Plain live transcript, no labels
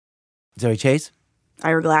Zoe Chase?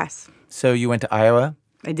 Ira Glass. So you went to Iowa?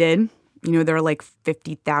 I did. You know, there are like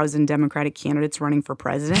 50,000 Democratic candidates running for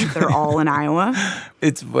president. They're all in Iowa.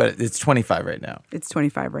 It's 25 right now. It's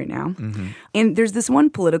 25 right now. Mm-hmm. And there's this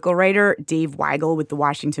one political writer, Dave Weigel, with the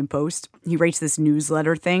Washington Post. He writes this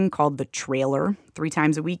newsletter thing called The Trailer 3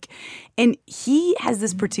 times a week. And he has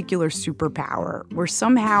this particular superpower where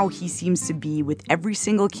somehow he seems to be with every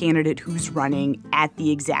single candidate who's running at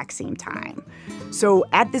the exact same time. So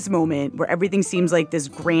at this moment where everything seems like this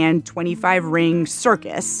grand 25-ring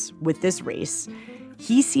circus with this race,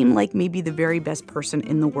 he seemed like maybe the very best person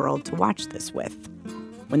in the world to watch this with.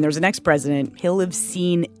 When there's an ex-president, he'll have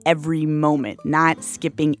seen every moment, not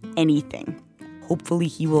skipping anything. Hopefully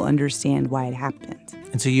he will understand why it happened.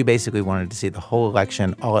 And so you basically wanted to see the whole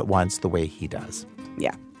election all at once the way he does.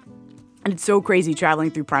 Yeah. And it's so crazy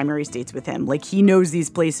traveling through primary states with him. Like, he knows these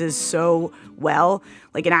places so well.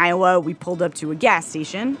 Like, in Iowa, we pulled up to a gas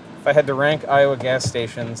station. If I had to rank Iowa gas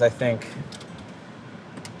stations, I think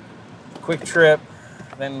Quick Trip,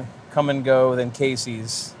 then Come and Go, then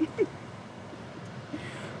Casey's.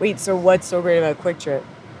 Wait, so what's so great about Quick Trip?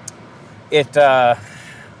 The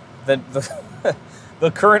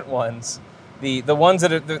current ones, the ones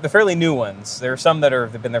that are the fairly new ones. There are some that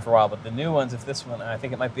have been there for a while, but the new ones, if this one, I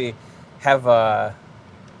think it might be, have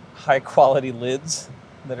high quality lids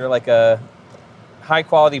that are like a high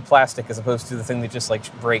quality plastic as opposed to the thing that just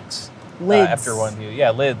like breaks after one use.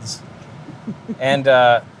 Yeah, lids. And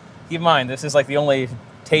keep in mind, this is like the only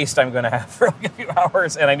taste I'm going to have for like a few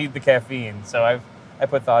hours, and I need the caffeine, so I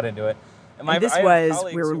put thought into it. We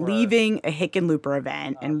were leaving a Hickenlooper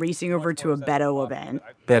event and racing over to a Beto event.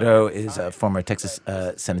 Beto is a former Texas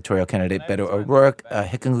senatorial candidate, Beto O'Rourke.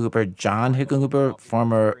 Hickenlooper, John Hickenlooper,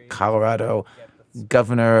 former Colorado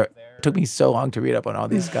governor. It took me so long to read up on all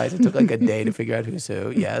these guys. It took like a day to figure out who's who.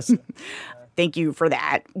 Yes. Thank you for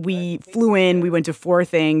that. We flew in. We went to 4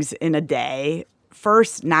 things in a day.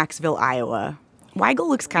 First, Knoxville, Iowa. Weigel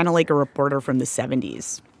looks kind of like a reporter from the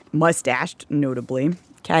 70s. Mustached, notably.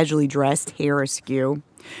 Casually dressed, hair askew.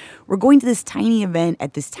 We're going to this tiny event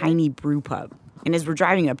at this tiny brew pub. And as we're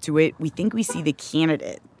driving up to it, we think we see the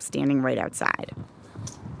candidate standing right outside.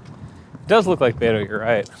 It does look like Beto, you're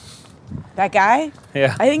right. That guy?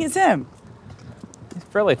 Yeah. I think it's him. He's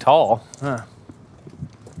fairly tall. Huh.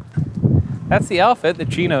 That's the outfit, the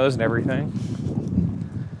chinos and everything.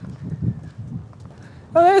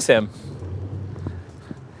 Oh, there's him.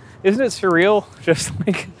 Isn't it surreal? Just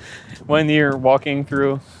like when you're walking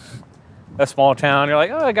through a small town, you're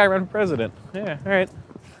like, oh, a guy ran for president. Yeah, all right.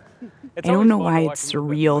 I don't know why it's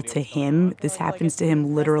surreal to him. This happens to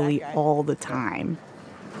him literally all the time.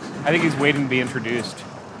 I think he's waiting to be introduced.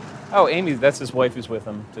 Oh, Amy, that's his wife who's with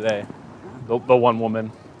him today. The one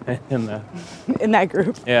woman in that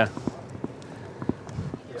group. Yeah.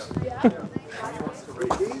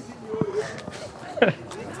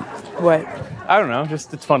 What? I don't know.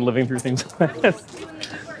 Just it's fun living through things like this.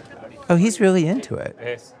 Oh, he's really into it.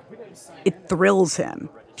 It thrills him.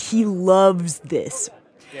 He loves this.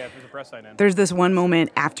 Yeah, there's a press sign in. There's this one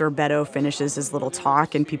moment after Beto finishes his little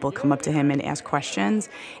talk and people come up to him and ask questions.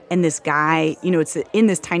 And this guy, it's in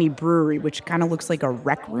this tiny brewery, which kind of looks like a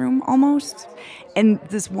rec room almost. And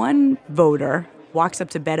this one voter walks up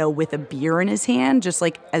to Beto with a beer in his hand, just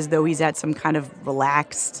like as though he's at some kind of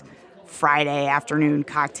relaxed Friday afternoon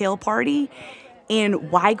cocktail party. And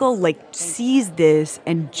Weigel, sees this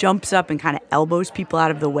and jumps up and kind of elbows people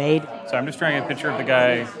out of the way. So I'm just trying to get a picture of the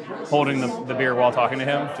guy holding the beer while talking to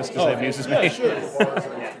him, just because it amuses me.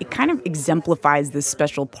 It kind of exemplifies this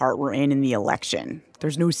special part we're in the election.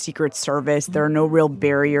 There's no Secret Service. There are no real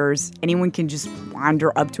barriers. Anyone can just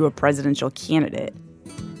wander up to a presidential candidate.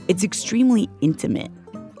 It's extremely intimate.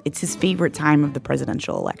 It's his favorite time of the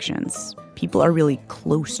presidential elections. People are really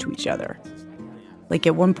close to each other. Like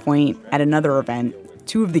at one point at another event,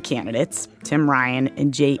 2 of the candidates, Tim Ryan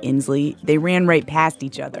and Jay Inslee, they ran right past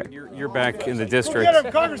each other. You're back in the district. Get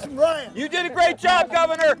him, Congressman Ryan. You did a great job,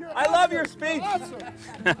 Governor. I love your speech. Awesome.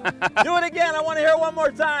 Do it again. I want to hear it one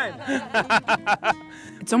more time.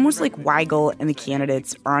 It's almost like Weigel and the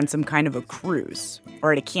candidates are on some kind of a cruise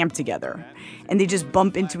or at a camp together. And they just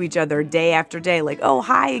bump into each other day after day, like, oh,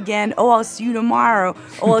 hi again. Oh, I'll see you tomorrow.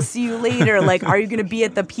 Oh, I'll see you later. Like, are you going to be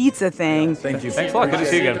at the pizza thing? Thank you. Thanks a lot. Good to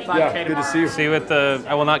see you again. Yeah, good to see you. See you at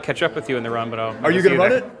I will not catch up with you in the run, but Are you going to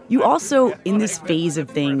run it? You also, in this phase of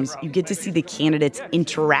things, you get to see the candidates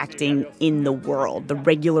interacting in the world, the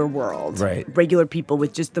regular world. Right. Regular people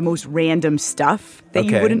with just the most random stuff that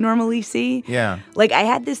you wouldn't normally see. Yeah. Like, I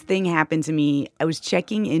had this thing happen to me. I was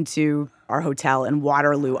checking into our hotel in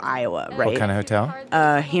Waterloo, Iowa, right? What kind of hotel?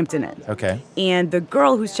 Hampton Inn. Okay. And the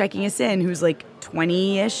girl who's checking us in, who's like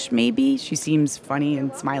 20-ish, maybe. She seems funny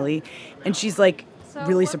and smiley. And she's like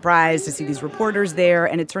really surprised to see these reporters there.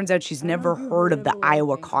 And it turns out she's never heard of the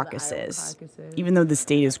Iowa caucuses. Even though the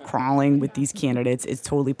state is crawling with these candidates, it's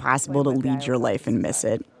totally possible to lead your life and miss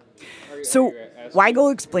it. So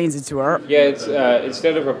Weigel explains it to her. Yeah, it's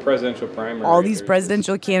instead of a presidential primary. All these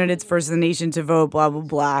presidential candidates, first in the nation to vote, blah, blah,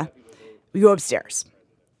 blah. We go upstairs.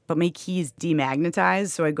 But my key's demagnetized,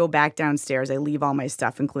 so I go back downstairs. I leave all my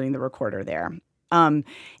stuff, including the recorder there.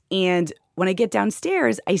 And when I get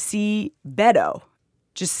downstairs, I see Beto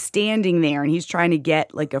just standing there, and he's trying to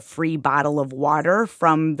get like a free bottle of water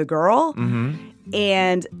from the girl. Mm-hmm.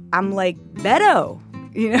 And I'm like, Beto,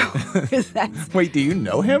 you know? 'Cause that's... Wait, do you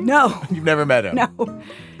know him? No. You've never met him? No.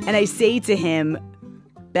 And I say to him,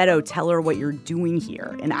 Beto, tell her what you're doing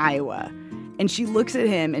here in Iowa. And she looks at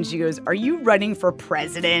him and she goes, are you running for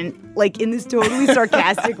president? Like in this totally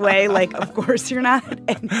sarcastic way, like, of course you're not.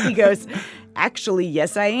 And he goes, actually,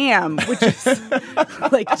 yes, I am, which is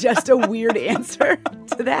like just a weird answer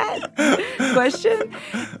to that question.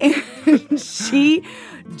 And she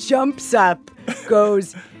jumps up,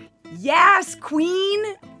 goes, yes, queen.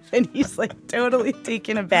 And he's like totally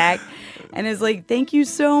taken aback and is like, thank you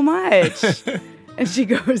so much. And she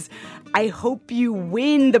goes, I hope you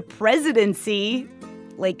win the presidency.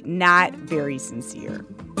 Like, not very sincere.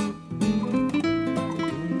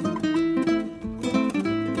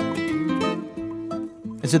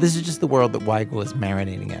 And so this is just the world that Weigel is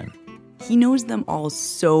marinating in. He knows them all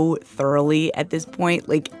so thoroughly at this point.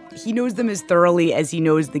 Like, he knows them as thoroughly as he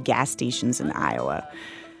knows the gas stations in Iowa.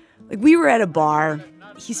 Like, we were at a bar.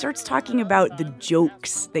 He starts talking about the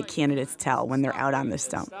jokes that candidates tell when they're out on the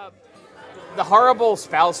stump. The horrible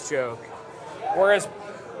spouse joke. Whereas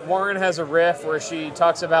Warren has a riff where she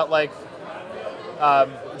talks about, like,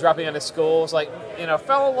 dropping out of school. It's like, you know,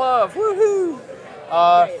 fell in love, woohoo!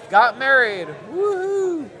 Got married,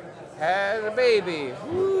 woohoo! Had a baby,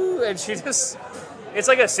 woo! And she just... It's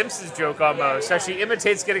like a Simpsons joke almost. How she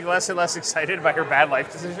imitates getting less and less excited by her bad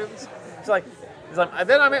life decisions. It's like,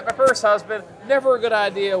 then I met my first husband. Never a good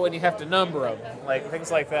idea when you have to number them. Like,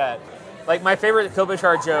 things like that. Like, my favorite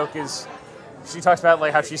Klobuchar joke is... She talks about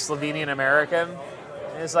like how she's Slovenian American.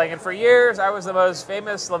 And it's like, and for years I was the most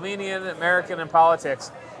famous Slovenian American in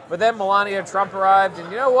politics. But then Melania Trump arrived,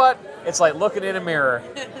 and you know what? It's like looking in a mirror.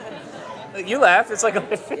 You laugh. It's like a...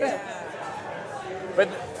 But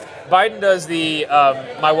Biden does the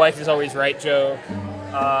my wife is always right joke.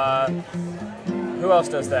 Who else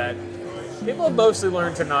does that? People have mostly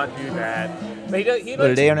learned to not do that. But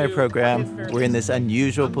today on our program, we're in this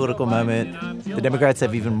unusual political moment. The Democrats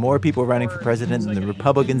have even more people running for president than the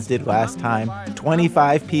Republicans did last time.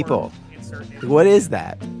 25 people. What is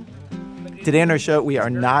that? Today on our show, we are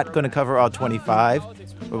not going to cover all 25.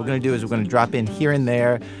 What we're going to do is we're going to drop in here and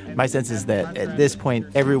there. My sense is that at this point,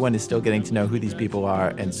 everyone is still getting to know who these people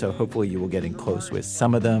are. And so hopefully you will get in close with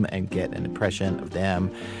some of them and get an impression of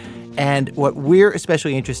them. And what we're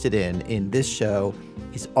especially interested in this show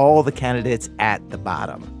is all the candidates at the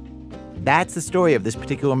bottom. That's the story of this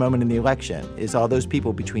particular moment in the election, is all those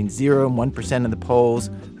people between 0 and 1% in the polls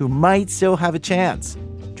who might still have a chance,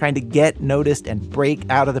 trying to get noticed and break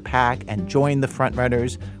out of the pack and join the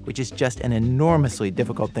frontrunners, which is just an enormously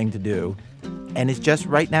difficult thing to do. And it's just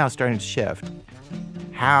right now starting to shift.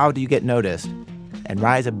 How do you get noticed and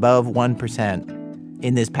rise above 1%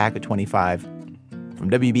 in this pack of 25? From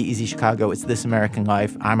WBEZ Chicago, it's This American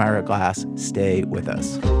Life. I'm Ira Glass. Stay with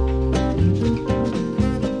us.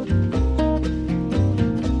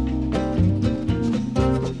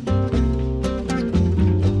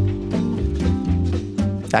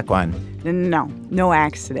 Back one. No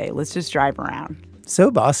axe today. Let's just drive around. So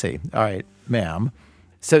bossy. All right, ma'am.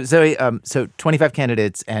 So Zoe, 25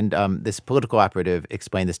 candidates, and this political operative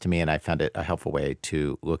explained this to me, and I found it a helpful way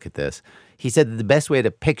to look at this. He said that the best way to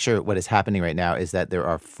picture what is happening right now is that there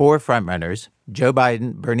are 4 frontrunners: Joe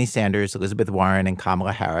Biden, Bernie Sanders, Elizabeth Warren, and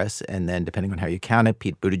Kamala Harris. And then, depending on how you count it,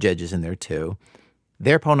 Pete Buttigieg is in there too.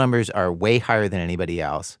 Their poll numbers are way higher than anybody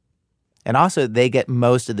else. And also, they get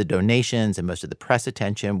most of the donations and most of the press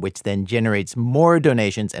attention, which then generates more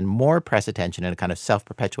donations and more press attention in a kind of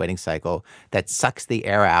self-perpetuating cycle that sucks the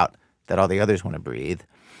air out that all the others want to breathe.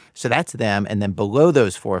 So that's them. And then below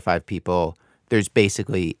those 4 or 5 people, there's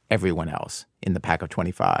basically everyone else in the pack of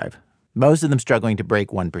 25, most of them struggling to break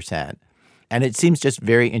 1%. And it seems just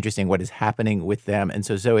very interesting what is happening with them. And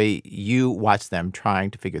so, Zoe, you watch them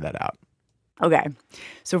trying to figure that out. Okay.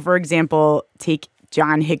 So, for example, take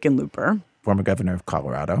John Hickenlooper, former governor of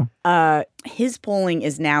Colorado. His polling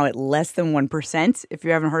is now at less than 1%. If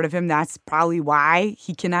you haven't heard of him, that's probably why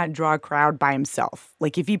he cannot draw a crowd by himself.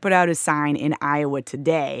 Like if he put out a sign in Iowa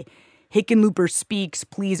today, Hickenlooper speaks,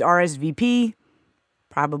 please RSVP.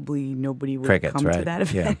 Probably nobody would Crickets, come right? to that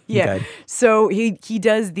event. Yeah. Okay. So he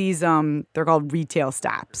does these, they're called retail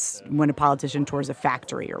stops when a politician tours a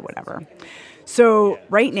factory or whatever. So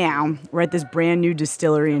right now, we're at this brand new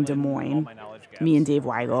distillery in Des Moines, me and Dave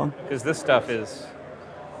Weigel. Because this stuff is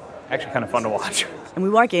actually kind of fun to watch. And we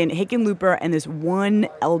walk in, Hickenlooper and this one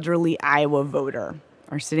elderly Iowa voter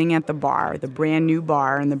are sitting at the bar, the brand new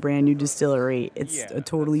bar in the brand new distillery. It's a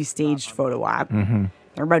totally staged photo op. Mm-hmm.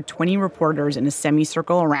 There are about 20 reporters in a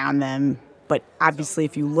semicircle around them. But obviously,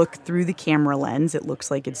 if you look through the camera lens, it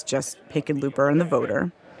looks like it's just Hickenlooper and the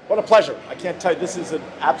voter. What a pleasure. I can't tell you, this is an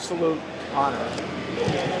absolute honor.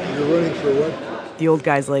 You're running for what? The old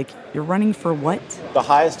guy's like, you're running for what? The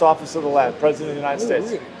highest office of the land, President of the United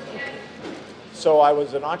States. So I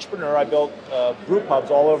was an entrepreneur. I built brew pubs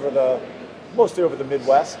mostly over the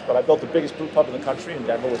Midwest, but I built the biggest brew pub in the country in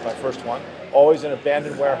Denver, was my first one, always in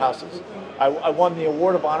abandoned warehouses. I won the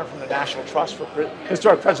Award of Honor from the National Trust for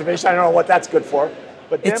Historic Preservation. I don't know what that's good for.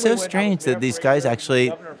 But it's so strange that these guys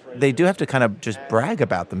actually, they do have to kind of just brag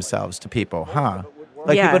about themselves to people, huh?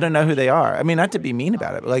 Like, people don't know who they are. I mean, not to be mean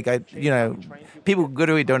about it, but like, people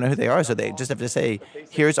literally don't know who they are, so they just have to say,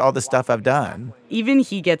 here's all the stuff I've done. Even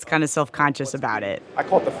he gets kind of self-conscious about it. I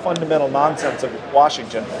call it the fundamental nonsense of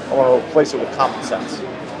Washington. I want to replace it with common sense.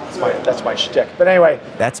 That's my shtick. But anyway.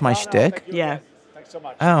 That's my shtick? Yeah. Thanks so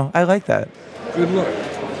much. Oh, I like that. Good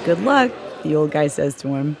luck. Good luck, the old guy says to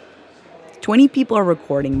him. 20 people are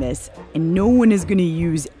recording this, and no one is going to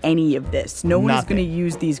use any of this. No one is going to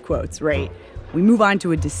use these quotes, right? We move on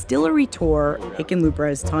to a distillery tour. Hickenlooper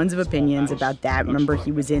has tons of opinions about that. Remember, he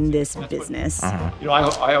was in this business. You know,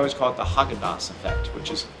 I always call it the Haagen-Dazs effect, which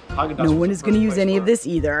is Haagen-Dazs. No one is going to use any of this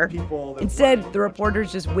either. Instead, the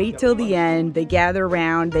reporters just wait till the end. They gather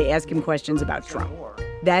around. They ask him questions about Trump.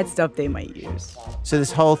 That's stuff they might use. So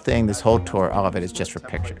this whole thing, this whole tour, all of it is just for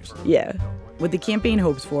pictures. Yeah. What the campaign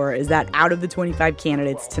hopes for is that out of the 25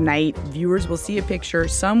 candidates tonight, viewers will see a picture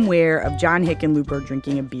somewhere of John Hickenlooper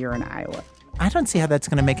drinking a beer in Iowa. I don't see how that's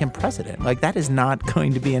going to make him president. Like, that is not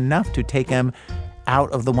going to be enough to take him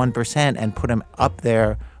out of the 1% and put him up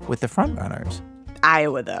there with the frontrunners.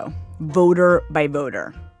 Iowa, though, voter by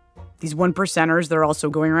voter. These 1%ers, they're also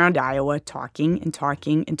going around Iowa talking and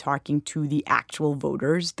talking and talking to the actual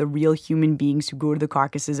voters, the real human beings who go to the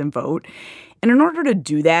caucuses and vote. And in order to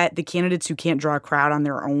do that, the candidates who can't draw a crowd on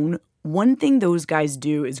their own, one thing those guys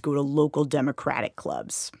do is go to local Democratic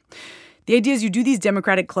clubs. The idea is you do these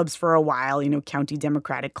Democratic clubs for a while, county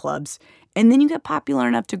Democratic clubs, and then you get popular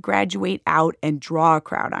enough to graduate out and draw a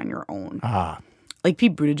crowd on your own. Like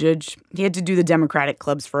Pete Buttigieg, he had to do the Democratic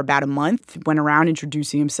clubs for about a month, went around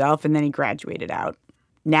introducing himself, and then he graduated out.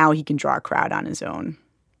 Now he can draw a crowd on his own.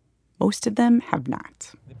 Most of them have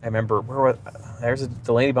not. I remember, there's a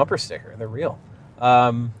Delaney bumper sticker. They're real.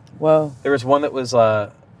 Whoa. There was one that was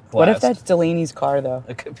What if that's Delaney's car, though?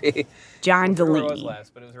 It could be. John Delaney,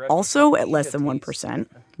 last, but it was also at less than 1%,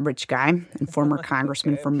 rich guy and former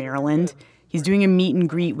congressman from Maryland. He's doing a meet and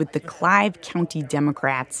greet with the Clive County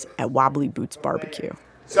Democrats at Wobbly Boots Barbecue.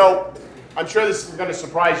 So, I'm sure this is going to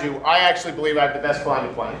surprise you. I actually believe I have the best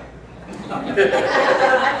climate plan.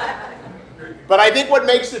 But I think what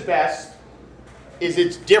makes it best is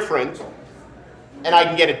it's different, and I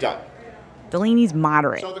can get it done. Delaney's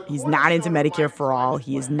moderate. He's not into Medicare for all.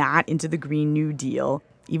 He is not into the Green New Deal.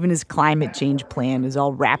 Even his climate change plan is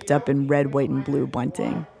all wrapped up in red, white, and blue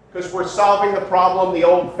bunting. Because we're solving the problem the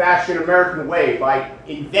old-fashioned American way by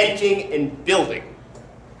inventing and building.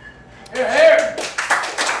 Here, here!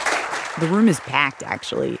 The room is packed,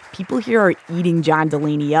 actually. People here are eating John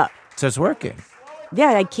Delaney up. So it's working.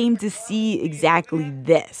 Yeah, I came to see exactly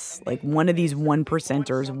this, like one of these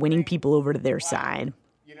 1%ers winning people over to their side.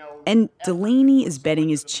 And Delaney is betting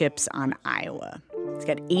his chips on Iowa. He's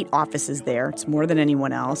got 8 offices there. It's more than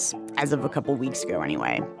anyone else, as of a couple weeks ago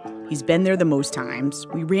anyway. He's been there the most times.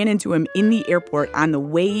 We ran into him in the airport on the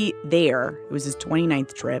way there. It was his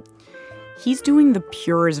 29th trip. He's doing the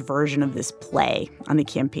purest version of this play on the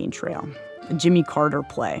campaign trail, a Jimmy Carter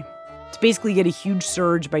play. To basically get a huge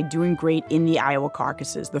surge by doing great in the Iowa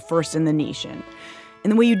caucuses, the first in the nation.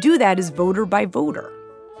 And the way you do that is voter by voter.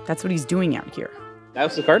 That's what he's doing out here.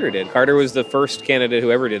 That's what Carter did. Carter was the first candidate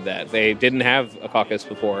who ever did that. They didn't have a caucus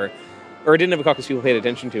before, or didn't have a caucus people paid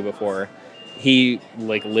attention to before. He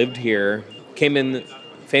lived here, came in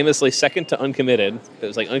famously second to uncommitted. It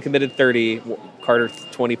was uncommitted 30, Carter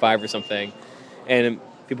 25 or something. And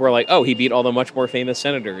people were like, oh, he beat all the much more famous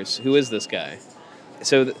senators. Who is this guy?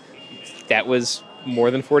 So that was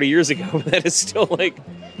more than 40 years ago. That is still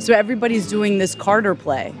So everybody's doing this Carter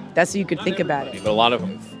play. That's what you could think about it. But a lot of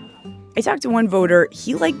them. I talked to one voter.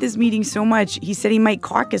 He liked this meeting so much, he said he might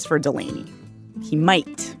caucus for Delaney. He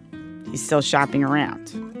might. He's still shopping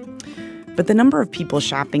around. But the number of people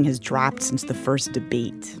shopping has dropped since the first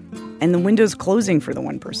debate. And the window's closing for the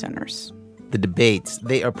one percenters. The debates,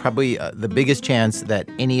 they are probably the biggest chance that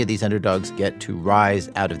any of these underdogs get to rise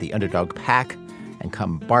out of the underdog pack and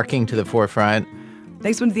come barking to the forefront.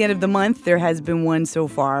 Next one's the end of the month. There has been one so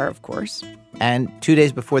far, of course. And 2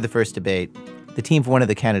 days before the first debate, the team for one of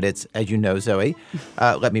the candidates, as you know, Zoe,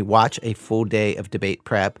 let me watch a full day of debate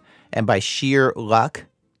prep. And by sheer luck,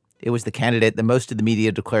 it was the candidate that most of the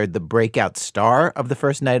media declared the breakout star of the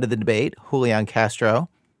first night of the debate, Julian Castro.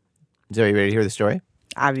 Zoe, you ready to hear the story?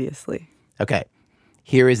 Obviously. Okay,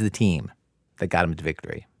 here is the team that got him to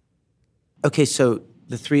victory. Okay, so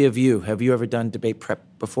the three of you, have you ever done debate prep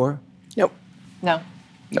before? Nope. No.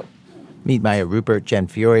 Nope. Meet Maya Rupert, Jen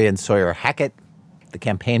Fiore, and Sawyer Hackett, the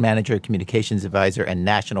campaign manager, communications advisor, and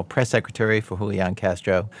national press secretary for Julian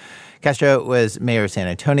Castro. Castro was mayor of San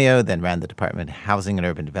Antonio, then ran the Department of Housing and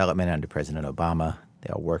Urban Development under President Obama.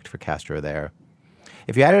 They all worked for Castro there.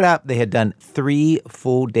 If you add it up, they had done 3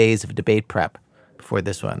 full days of debate prep before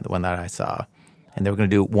this one, the one that I saw. And they were going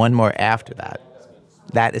to do one more after that.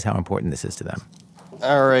 That is how important this is to them.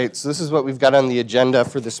 All right, so this is what we've got on the agenda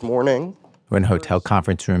for this morning. We're in a hotel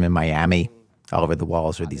conference room in Miami. All over the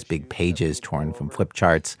walls are these big pages torn from flip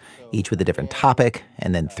charts, each with a different topic,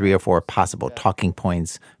 and then 3 or 4 possible talking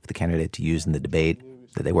points for the candidate to use in the debate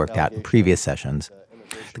that they worked out in previous sessions.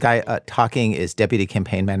 The guy talking is Deputy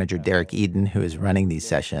Campaign Manager Derek Eden, who is running these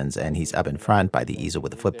sessions, and he's up in front by the easel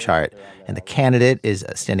with a flip chart. And the candidate is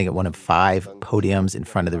standing at one of 5 podiums in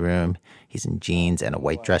front of the room. He's in jeans and a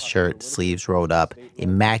white dress shirt, sleeves rolled up,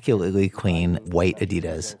 immaculately clean white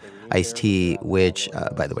Adidas, iced tea, which,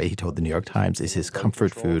 by the way, he told the New York Times, is his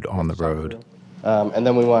comfort food on the road. And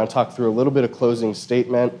then we want to talk through a little bit of closing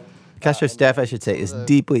statement. Castro's staff, I should say, is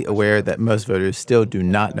deeply aware that most voters still do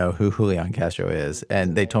not know who Julian Castro is.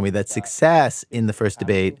 And they told me that success in the first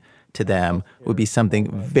debate to them would be something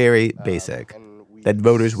very basic, that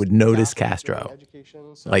voters would notice Castro,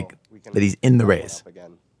 like that he's in the race.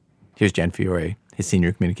 Here's Jen Fiore, his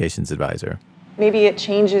senior communications advisor. Maybe it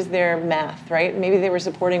changes their math, right? Maybe they were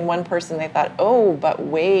supporting one person. They thought, oh, but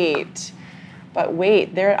wait,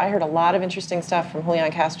 there. I heard a lot of interesting stuff from Julian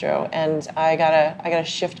Castro, and I gotta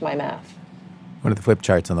shift my math. One of the flip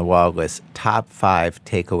charts on the wall lists top 5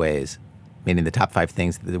 takeaways, meaning the top 5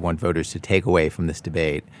 things that they want voters to take away from this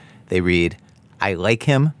debate. They read, I like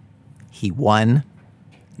him, he won,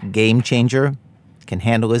 game changer, can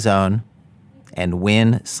handle his own, and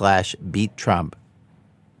win/beat Trump.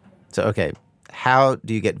 So, okay, how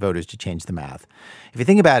do you get voters to change the math? If you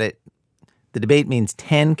think about it, the debate means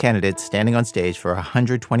 10 candidates standing on stage for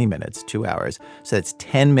 120 minutes, 2 hours. So that's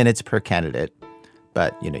 10 minutes per candidate.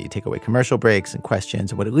 But, you take away commercial breaks and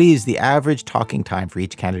questions. And what it leaves, the average talking time for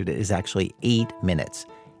each candidate is actually 8 minutes.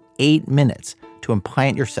 8 minutes to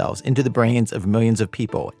implant yourselves into the brains of millions of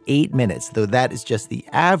people. 8 minutes, though that is just the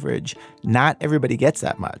average. Not everybody gets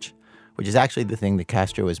that much, which is actually the thing that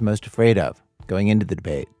Castro is most afraid of going into the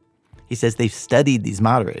debate. He says they've studied these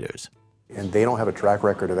moderators. And they don't have a track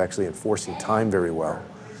record of actually enforcing time very well.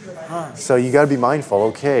 So you got to be mindful,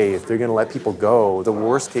 okay, if they're going to let people go, the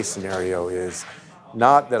worst case scenario is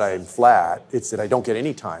not that I'm flat, it's that I don't get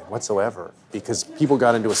any time whatsoever because people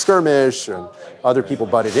got into a skirmish and other people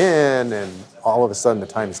butted in and all of a sudden the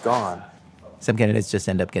time is gone. Some candidates just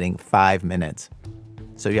end up getting 5 minutes.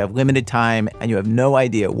 So you have limited time and you have no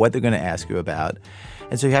idea what they're going to ask you about.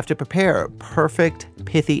 And so you have to prepare perfect,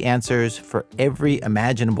 pithy answers for every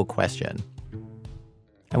imaginable question.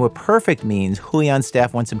 And what perfect means, Julian's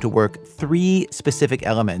staff wants him to work 3 specific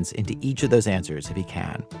elements into each of those answers if he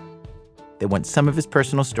can. They want some of his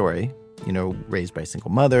personal story, raised by a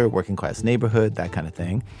single mother, working class neighborhood, that kind of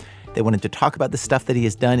thing. They want him to talk about the stuff that he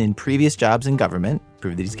has done in previous jobs in government,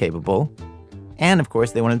 prove that he's capable. And, of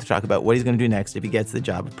course, they want him to talk about what he's going to do next if he gets the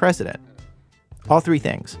job of president. All 3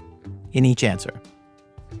 things in each answer.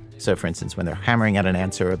 So, for instance, when they're hammering out an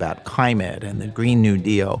answer about climate and the Green New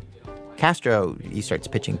Deal, Castro, he starts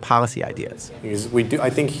pitching policy ideas.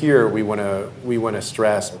 I think here we want to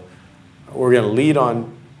stress we're going to lead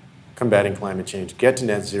on combating climate change, get to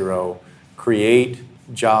net zero, create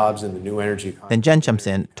jobs in the new energy economy. Then Jen jumps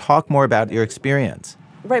in, talk more about your experience.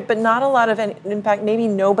 Right, but not a lot of, in fact, maybe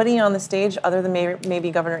nobody on the stage other than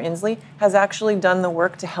maybe Governor Inslee has actually done the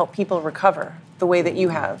work to help people recover the way that you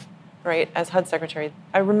have. Right, as HUD secretary.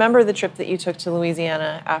 I remember the trip that you took to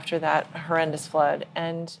Louisiana after that horrendous flood.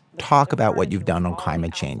 And talk about what you've done on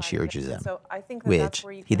climate change, she urges him, which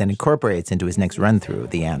he then incorporates into his next run-through,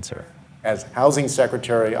 the answer. As housing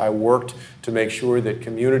secretary, I worked to make sure that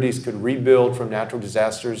communities could rebuild from natural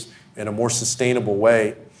disasters in a more sustainable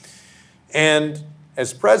way. And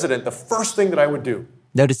as president, the first thing that I would do.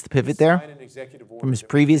 Notice the pivot there? From his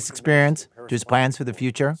previous experience to his plans for the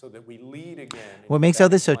future? What makes all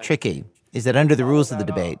this so tricky is that under the rules of the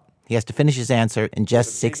debate, he has to finish his answer in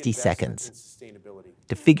just 60 seconds.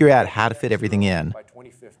 To figure out how to fit everything in,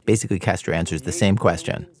 basically Castro answers the same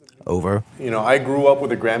question over. You know, I grew up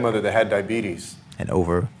with a grandmother that had diabetes. And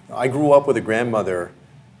over. I grew up with a grandmother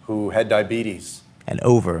who had diabetes. And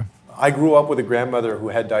over. I grew up with a grandmother who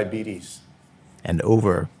had diabetes. And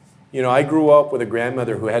over. You know, I grew up with a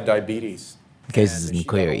grandmother who had diabetes. The case isn't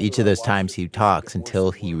clear. Each of those times he talks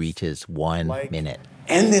until he reaches 1 minute.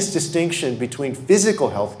 And this distinction between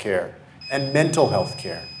physical health care and mental health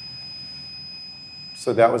care.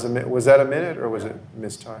 So that was that a minute or was it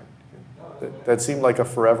mistimed? That seemed like a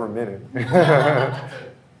forever minute.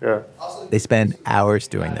 Yeah. They spend hours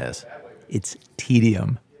doing this. It's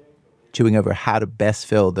tedium, chewing over how to best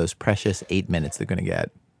fill those precious 8 minutes they're going to get.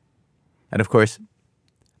 And of course,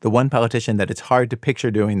 the one politician that it's hard to picture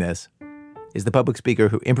doing this is the public speaker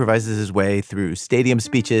who improvises his way through stadium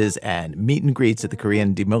speeches and meet and greets at the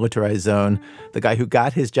Korean demilitarized zone, the guy who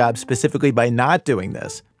got his job specifically by not doing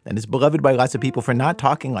this and is beloved by lots of people for not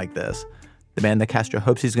talking like this, the man that Castro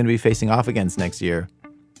hopes he's going to be facing off against next year,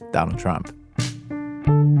 Donald Trump.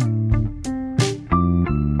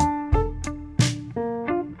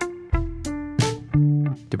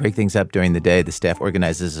 To break things up during the day, the staff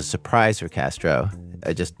organizes a surprise for Castro,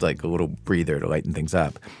 just like a little breather to lighten things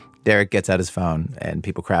up. Derek gets out his phone, and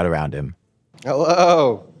people crowd around him.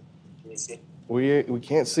 Hello. We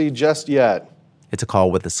can't see just yet. It's a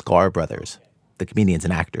call with the Sklar brothers, the comedians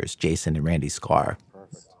and actors, Jason and Randy Sklar,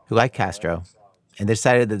 who like Castro, and they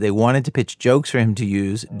decided that they wanted to pitch jokes for him to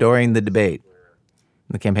use during the debate.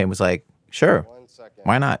 And the campaign was like, sure,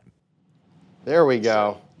 why not? There we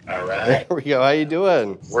go. All right. There we go. How you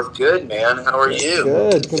doing? We're good, man. How are you?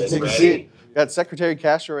 Good. Good to see you. Got Secretary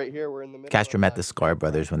Castro right here. We're in the middle. Castro met the Sklar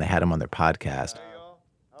brothers when they had him on their podcast.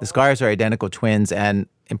 The Sklars are identical twins, and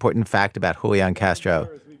important fact about Julian Castro,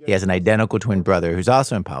 he has an identical twin brother who's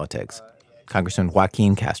also in politics, Congressman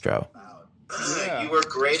Joaquin Castro. You were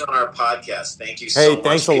great on our podcast. Thank you so much. Hey,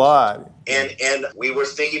 thanks a lot. And we were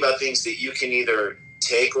thinking about things that you can either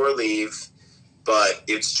take or leave, but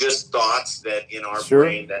it's just thoughts that in our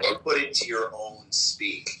brain that you put into your own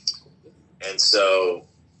speak. And so,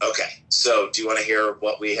 okay. So do you want to hear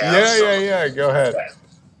what we have? Yeah. Go ahead. Okay.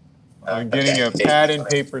 I'm getting a pad and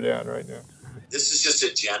paper down right now. This is just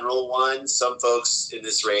a general one. Some folks in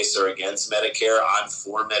this race are against Medicare. I'm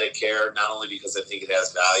for Medicare, not only because I think it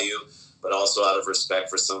has value, but also out of respect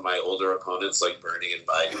for some of my older opponents like Bernie and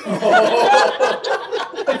Biden.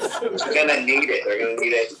 They're going to need it. They're going to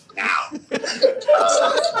need it now.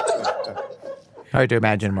 Hard to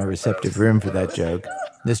imagine a more receptive room for that joke.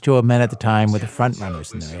 There's two old men at the time were the front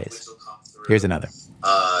runners in the race. Here's another.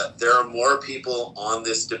 There are more people on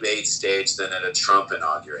this debate stage than at a Trump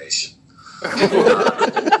inauguration.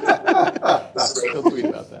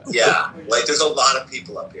 Yeah, like there's a lot of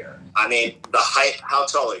people up here. I mean, the height, how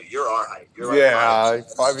tall are you? You're our height. You're our height.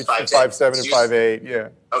 5'7" and 5'8", yeah.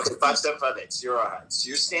 Okay, 5'7", 5'8", so you're our height. So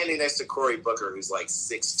you're standing next to Cory Booker, who's like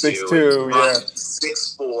 6'2", 6'2", yeah.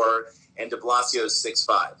 6'4", and de Blasio's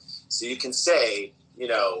 6'5". So you can say, you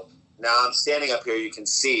know, now I'm standing up here, you can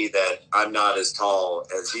see that I'm not as tall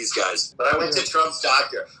as these guys. But I went to Trump's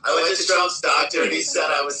doctor. And he said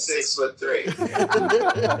I was 6'3".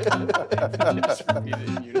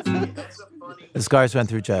 The Sklars went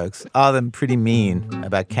through jokes, all of them pretty mean,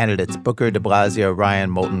 about candidates Booker, de Blasio, Ryan,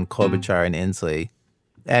 Moulton, Klobuchar, and Inslee.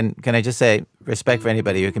 And can I just say, respect for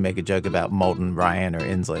anybody who can make a joke about Moulton, Ryan, or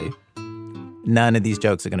Inslee. None of these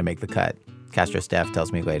jokes are going to make the cut, Castro's staff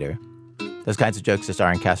tells me later. Those kinds of jokes just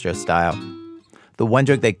aren't Castro's style. The one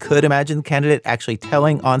joke they could imagine the candidate actually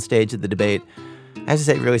telling on stage at the debate, I have to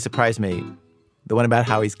say, it really surprised me. The one about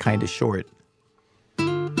how he's kind of short.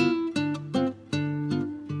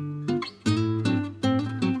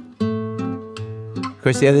 Of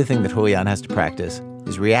course, the other thing that Julian has to practice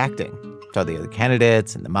is reacting to all the other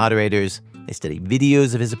candidates and the moderators. They study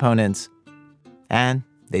videos of his opponents, and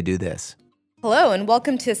they do this. Hello, and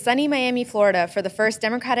welcome to sunny Miami, Florida for the first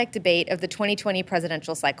Democratic debate of the 2020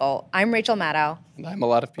 presidential cycle. I'm Rachel Maddow. And I'm a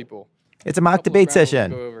lot of people. It's a mock debate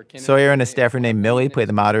session. Sawyer and a staffer named Millie play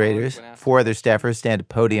the moderators. 4 other staffers stand at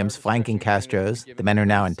podiums flanking Castro's. The men are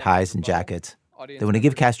now in ties and jackets. They want to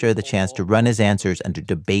give Castro the chance to run his answers under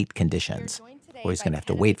debate conditions, where he's going to have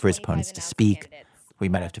to wait for his opponents to speak, where he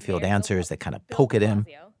might have to field answers that kind of poke at him.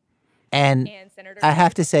 And I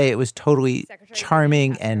have to say it was totally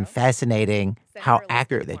charming and fascinating how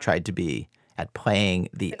accurate they tried to be at playing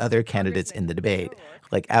the other candidates in the debate.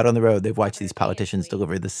 Like out on the road, they've watched these politicians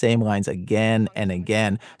deliver the same lines again and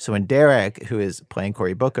again. So when Derek, who is playing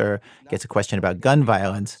Cory Booker, gets a question about gun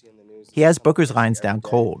violence, he has Booker's lines down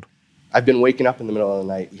cold. I've been waking up in the middle of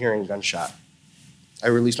the night hearing gunshot. I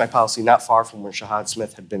released my policy not far from where Shahad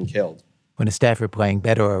Smith had been killed. When a staffer playing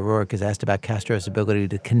Beto O'Rourke is asked about Castro's ability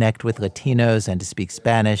to connect with Latinos and to speak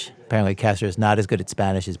Spanish, apparently Castro is not as good at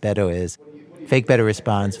Spanish as Beto is. Fake Beto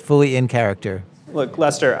responds, fully in character. Look,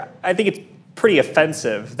 Lester, I think it's pretty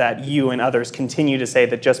offensive that you and others continue to say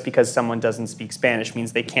that just because someone doesn't speak Spanish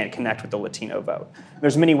means they can't connect with the Latino vote.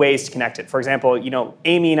 There's many ways to connect it. For example,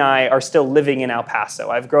 Amy and I are still living in El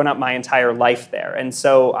Paso. I've grown up my entire life there. And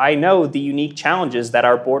so I know the unique challenges that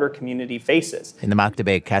our border community faces. In the mock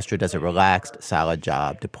debate, Castro does a relaxed, solid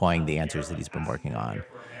job deploying the answers that he's been working on.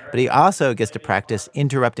 But he also gets to practice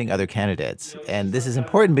interrupting other candidates. And this is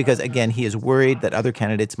important because, again, he is worried that other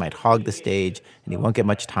candidates might hog the stage and he won't get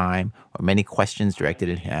much time or many questions directed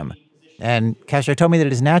at him. And Castro told me that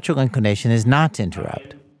his natural inclination is not to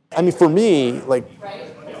interrupt. I mean, for me,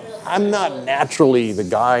 I'm not naturally the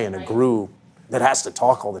guy in a group that has to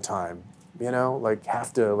talk all the time.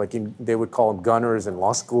 They would call them gunners in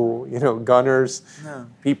law school, gunners,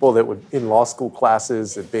 people that would, in law school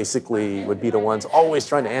classes, that basically would be the ones always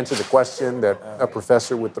trying to answer the question that a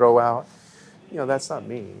professor would throw out. That's not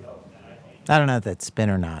me. I don't know if that's spin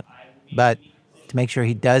or not, but to make sure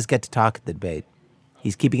he does get to talk at the debate,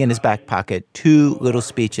 he's keeping in his back pocket 2 little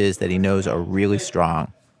speeches that he knows are really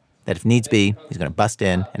strong, that if needs be, he's going to bust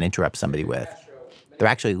in and interrupt somebody with. They're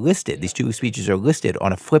actually listed. These 2 speeches are listed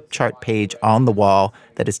on a flip chart page on the wall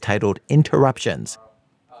that is titled Interruptions.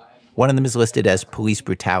 One of them is listed as police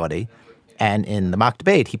brutality. And in the mock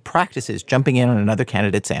debate, he practices jumping in on another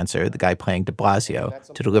candidate's answer, the guy playing de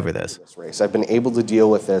Blasio, to deliver this. I've been able to deal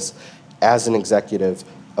with this as an executive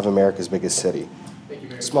of America's biggest city.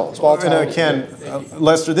 Small town. Ken,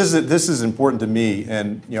 Lester, this is important to me.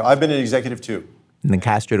 And, I've been an executive too. And then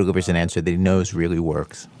Castro delivers an answer that he knows really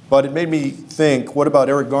works. But it made me think, what about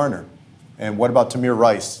Eric Garner? And what about Tamir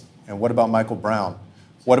Rice? And what about Michael Brown?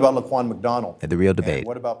 What about Laquan McDonald? At the real debate,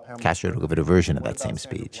 Castro delivered a version of that same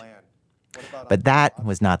speech. But that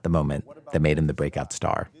was not the moment that made him the breakout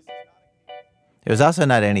star. It was also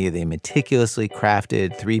not any of the meticulously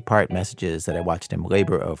crafted 3-part messages that I watched him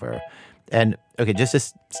labor over. And, okay, just to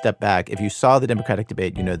step back, if you saw the Democratic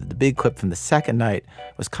debate, you know that the big clip from the second night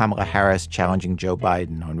was Kamala Harris challenging Joe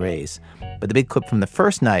Biden on race. But the big clip from the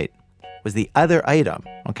first night was the other item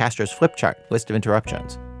on Castro's flip chart, list of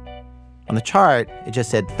interruptions. On the chart, it just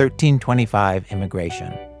said 1325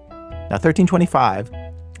 immigration. Now, 1325,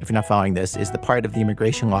 if you're not following this, is the part of the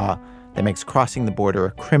immigration law that makes crossing the border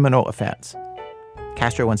a criminal offense.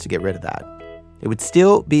 Castro wants to get rid of that. It would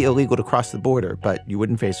still be illegal to cross the border, but you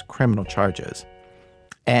wouldn't face criminal charges.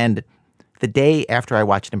 And the day after I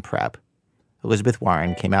watched him prep, Elizabeth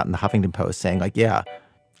Warren came out in the Huffington Post saying, yeah,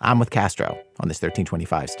 I'm with Castro on this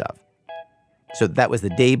 1325 stuff. So that was the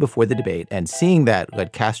day before the debate, and seeing that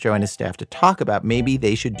led Castro and his staff to talk about maybe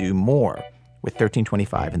they should do more with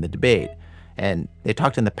 1325 in the debate. And they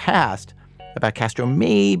talked in the past about Castro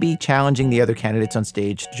maybe challenging the other candidates on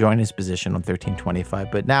stage to join his position on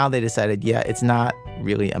 1325. But now they decided, it's not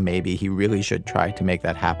really a maybe. He really should try to make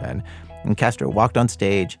that happen. And Castro walked on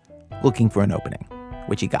stage looking for an opening,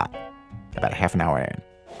 which he got about a half an hour in.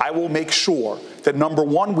 I will make sure that, number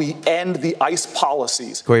one, we end the ICE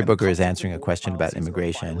policies. Cory Booker is answering a question about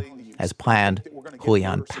immigration. As planned,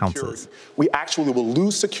 Julian pounces. We actually will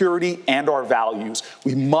lose security and our values.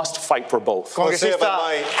 We must fight for both. If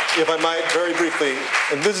I might, very briefly,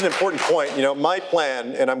 and this is an important point, my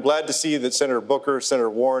plan, and I'm glad to see that Senator Booker, Senator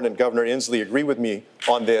Warren, and Governor Inslee agree with me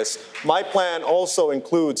on this. My plan also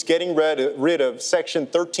includes getting rid of Section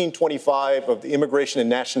 1325 of the Immigration and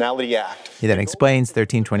Nationality Act. He then explains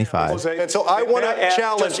 1325. And so I want to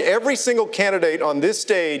challenge every single candidate on this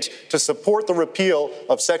stage to support the repeal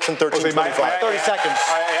of Section 1325. 30 seconds.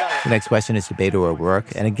 The next question is to Beto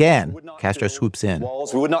O'Rourke. And again, Castro swoops in.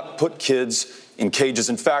 We would not put kids in cages.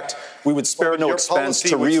 In fact, we would spare no expense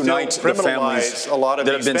to reunite the families that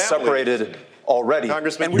have been separated already.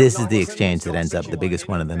 This is the exchange that ends up the biggest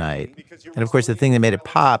one of the night. And of course, the thing that made it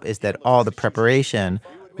pop is that all the preparation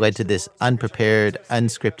led to this unprepared,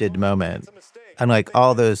 unscripted moment. Unlike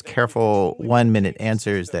all those careful 1-minute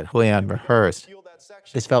answers that Julian rehearsed,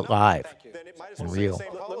 this felt live and real.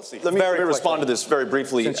 Let me respond to this very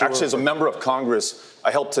briefly. Actually, as a member of Congress,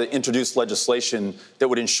 I helped to introduce legislation that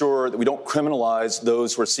would ensure that we don't criminalize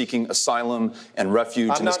those who are seeking asylum and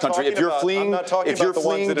refuge in this country. If you're fleeing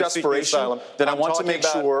desperation, then I want to make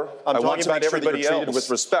sure that you're treated with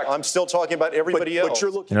respect. I'm still talking about everybody else.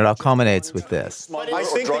 And it all culminates with this. I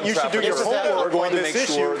think that you should do your homework on this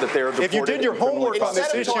issue. If you did your homework on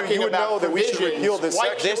this issue, you would know that we should repeal this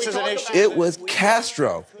section. This is an issue. It was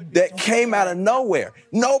Castro that came out of nowhere.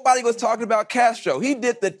 Nobody was talking about Castro. He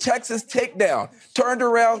did the Texas takedown, turned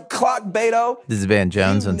around, clocked Beto. This is Van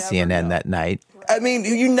Jones on CNN that night. I mean,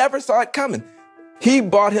 you never saw it coming. He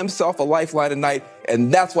bought himself a lifeline tonight,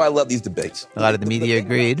 and that's why I love these debates. A lot of the media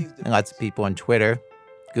agreed, and lots of people on Twitter.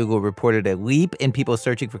 Google reported a leap in people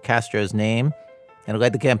searching for Castro's name, and it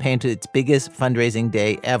led the campaign to its biggest fundraising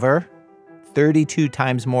day ever, 32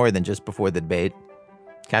 times more than just before the debate.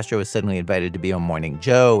 Castro was suddenly invited to be on Morning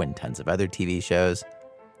Joe and tons of other TV shows.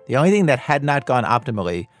 The only thing that had not gone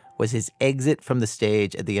optimally was his exit from the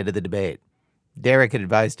stage at the end of the debate. Derek had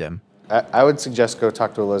advised him. I would suggest go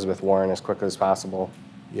talk to Elizabeth Warren as quickly as possible.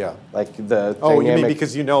 Yeah. Like the you mean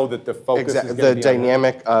because you know that the focus is going to be the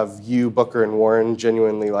dynamic of you, Booker, and Warren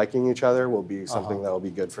genuinely liking each other will be something that will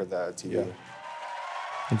be good for the TV. Yeah.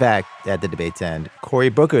 In fact, at the debate's end, Cory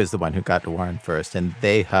Booker is the one who got to Warren first, and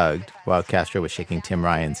they hugged while Castro was shaking Tim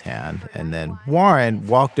Ryan's hand. And then Warren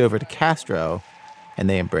walked over to Castro, and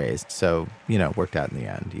they embraced. So, worked out in the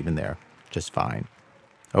end, even there, just fine.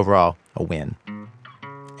 Overall, a win.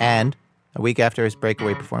 And a week after his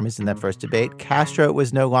breakaway performance in that first debate, Castro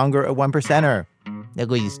was no longer a 1%er, at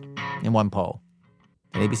least in one poll.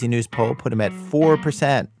 An ABC News poll put him at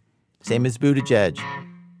 4%, same as Buttigieg,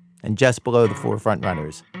 and just below the four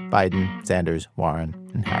frontrunners, Biden, Sanders, Warren,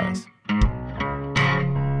 and Harris.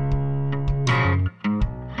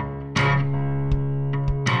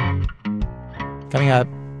 Coming up,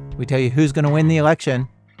 we tell you who's going to win the election.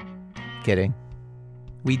 Kidding.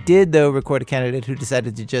 We did, though, record a candidate who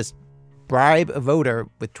decided to just bribe a voter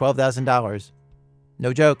with $12,000.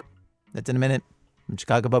 No joke. That's in a minute. From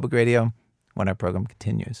Chicago Public Radio, when our program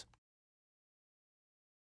continues.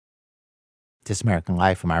 This American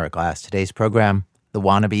Life from Ira Glass. Today's program, the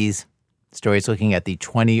Wannabes. Stories looking at the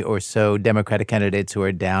 20 or so Democratic candidates who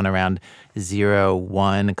are down around 0,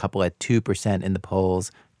 1, a couple at 2% in the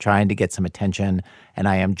polls, trying to get some attention. And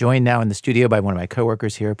I am joined now in the studio by one of my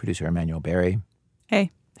coworkers here, producer Emmanuel Berry.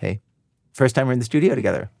 Hey. Hey. First time we're in the studio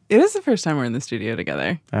together. It is the first time we're in the studio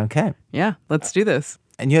together. Okay. Yeah, let's do this.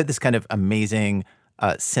 And you had this kind of amazing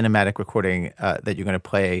cinematic recording that you're going to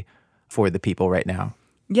play for the people right now.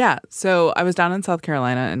 Yeah. So I was down in South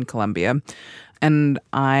Carolina and Columbia, and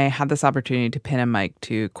I had this opportunity to pin a mic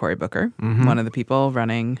to Cory Booker, one of the people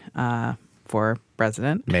running for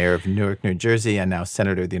president. Mayor of Newark, New Jersey, and now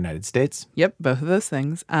Senator of the United States. Yep, both of those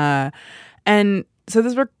things. And so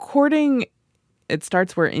this recording, it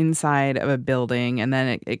starts, we're inside of a building, and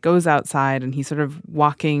then it goes outside, and he's sort of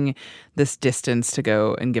walking this distance to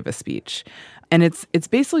go and give a speech. And it's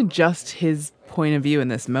basically just his point of view in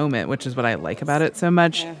this moment, which is what I like about it so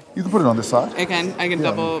much. Yeah. You can put it on this side. I can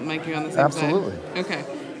double mic you on the same side. Absolutely. Okay.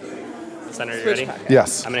 Senator, you ready?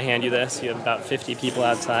 Yes. I'm going to hand you this. You have about 50 people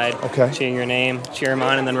outside cheering your name. Cheer them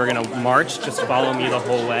on, and then we're going to march. Just follow me the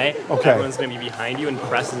whole way. Okay. Everyone's going to be behind you, and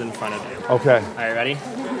press is in front of you. Okay. All right, ready?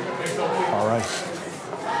 All right.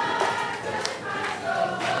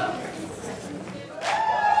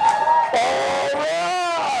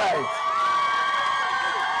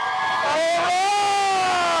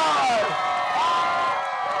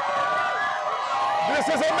 This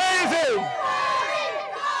is amazing!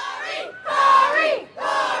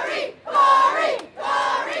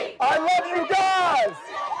 I love you guys!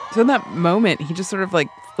 So in that moment, he just sort of like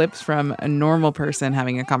flips from a normal person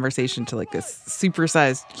having a conversation to like this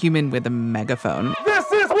supersized human with a megaphone.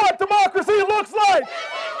 This is what democracy looks like!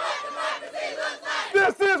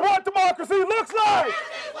 This is what democracy looks like!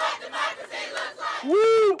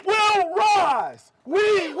 We will rise!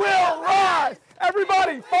 We will rise!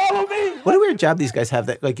 Everybody, follow me! What a weird job these guys have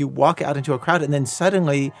that, like, you walk out into a crowd and then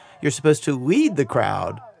suddenly you're supposed to lead the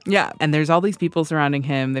crowd. Yeah, and there's all these people surrounding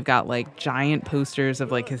him. They've got like giant posters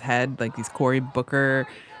of like his head, like these Cory Booker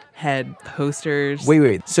head posters.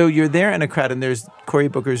 Wait. So you're there in a crowd and there's Cory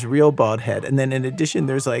Booker's real bald head. And then in addition,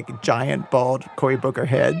 there's like giant bald Cory Booker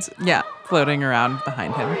heads. Yeah, floating around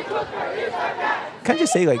behind him. Can I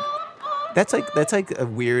just say, like, that's like a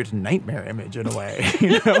weird nightmare image in a way,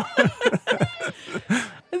 you know?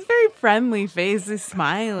 It's very friendly face. He's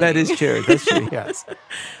smiling. That is true. That's true, yes.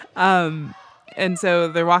 And so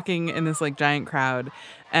they're walking in this like giant crowd.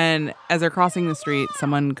 And as they're crossing the street,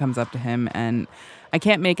 someone comes up to him and I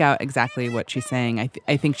can't make out exactly what she's saying.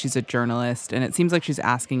 I think she's a journalist, and it seems like she's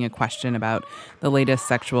asking a question about the latest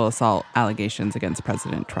sexual assault allegations against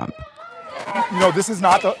President Trump. This is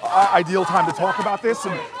not the ideal time to talk about this,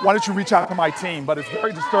 and why don't you reach out to my team? But it's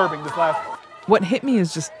very disturbing this last... What hit me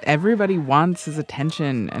is just everybody wants his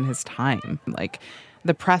attention and his time. Like,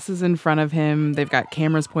 the press is in front of him. They've got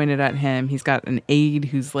cameras pointed at him. He's got an aide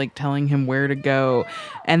who's like telling him where to go.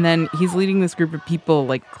 And then he's leading this group of people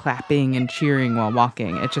like clapping and cheering while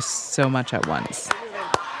walking. It's just so much at once.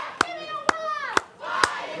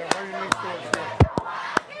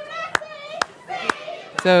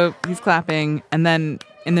 So he's clapping, and then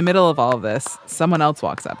in the middle of all of this, someone else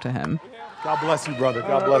walks up to him. God bless you, brother.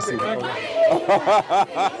 God bless you.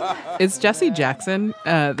 It's Jesse Jackson,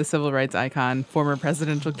 the civil rights icon, former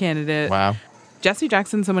presidential candidate. Wow. Jesse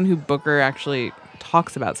Jackson, someone who Booker actually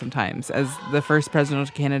talks about sometimes as the first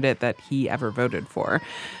presidential candidate that he ever voted for.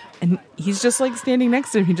 And he's just like standing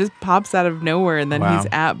next to him. He just pops out of nowhere, and then he's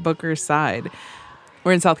at Booker's side.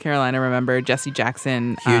 We're in South Carolina, remember? Jesse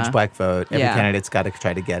Jackson. Huge black vote. Every candidate's got to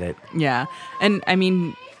try to get it. Yeah. And I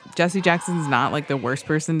mean, Jesse Jackson's not like the worst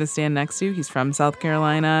person to stand next to. He's from South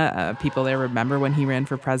Carolina. People there remember when he ran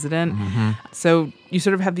for president. Mm-hmm. So you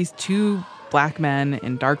sort of have these two black men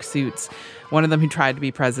in dark suits, one of them who tried to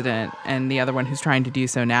be president and the other one who's trying to do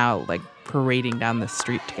so now, like parading down the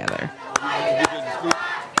street together.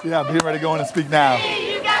 Yeah, be ready to go in and speak now.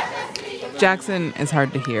 Jackson is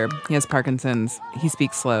hard to hear. He has Parkinson's. He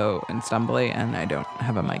speaks slow and stumbly, and I don't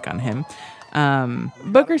have a mic on him.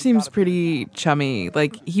 Booker seems pretty chummy.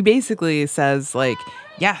 Like, he basically says, like,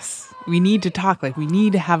 yes, we need to talk. Like, we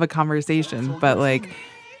need to have a conversation, but, like,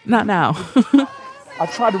 not now.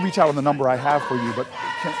 I've tried to reach out on the number I have for you, but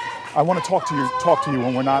I want to talk to you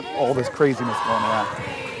when we're not all this craziness going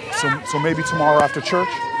around. So maybe tomorrow after church?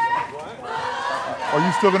 Are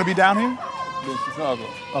you still going to be down here?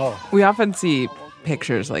 Oh. We often see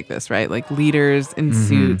pictures like this, right? Like leaders in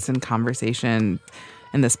suits and conversation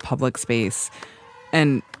in this public space.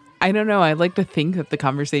 And I don't know, I like to think that the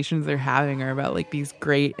conversations they're having are about like these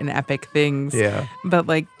great and epic things. Yeah. But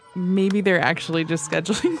like maybe they're actually just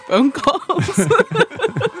scheduling phone calls.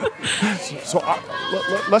 So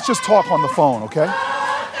let's just talk on the phone, okay?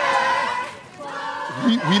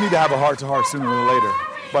 We need to have a heart-to-heart sooner than later.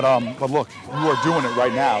 But look, you are doing it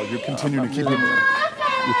right now. You're continuing to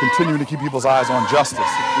keep people's eyes on justice.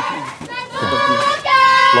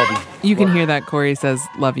 Love you. You can hear that Corey says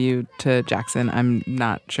 "love you" to Jackson. I'm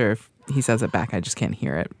not sure if he says it back. I just can't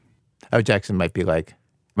hear it. Oh, Jackson might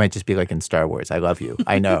just be like in Star Wars. I love you.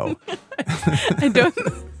 I know. I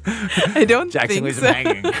don't Jackson think was so.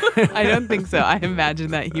 banging. I don't think so. I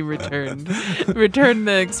imagine that he returned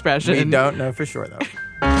the expression. We don't know for sure though.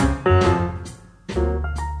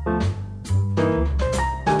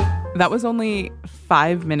 That was only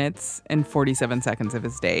 5 minutes and 47 seconds of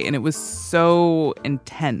his day, and it was so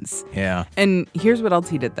intense. Yeah. And here's what else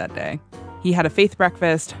he did that day. He had a faith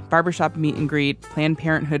breakfast, barbershop meet and greet, Planned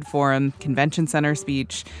Parenthood forum, convention center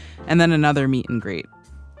speech, and then another meet and greet.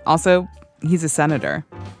 Also, he's a senator.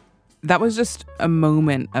 That was just a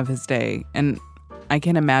moment of his day, and I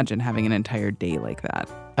can't imagine having an entire day like that.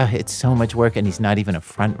 It's so much work, and he's not even a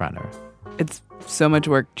front runner. It's so much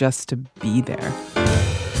work just to be there.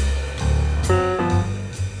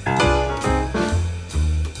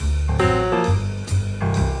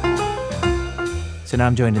 So now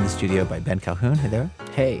I'm joined in the studio by Ben Calhoun. Hey there.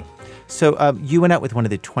 Hey. So you went out with one of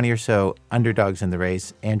the 20 or so underdogs in the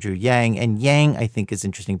race, Andrew Yang. And Yang, I think, is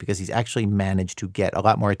interesting because he's actually managed to get a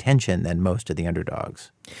lot more attention than most of the underdogs.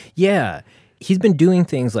 Yeah. He's been doing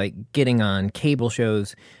things like getting on cable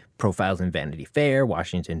shows, profiles in Vanity Fair,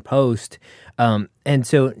 Washington Post. And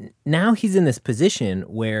so now he's in this position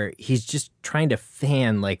where he's just trying to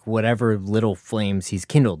fan like whatever little flames he's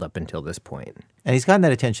kindled up until this point. And he's gotten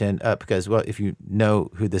that attention because, well, if you know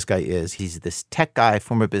who this guy is, he's this tech guy,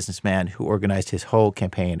 former businessman who organized his whole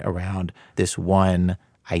campaign around this one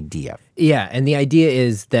idea. Yeah, and the idea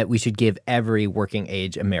is that we should give every working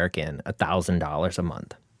age American $1,000 a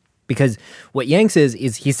month. Because what Yang says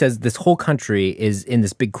is he says this whole country is in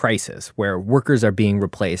this big crisis where workers are being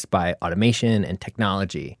replaced by automation and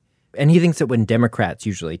technology. And he thinks that when Democrats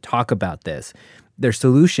usually talk about this, their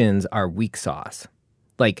solutions are weak sauce.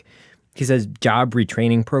 Like, he says job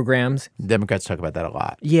retraining programs. Democrats talk about that a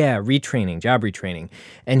lot. Yeah, retraining, job retraining.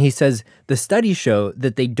 And he says the studies show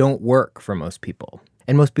that they don't work for most people.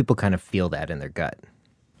 And most people kind of feel that in their gut.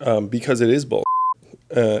 Because it is bull.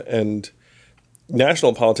 And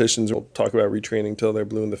national politicians will talk about retraining till they're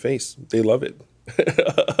blue in the face. They love it.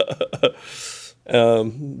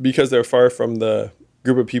 Because they're far from the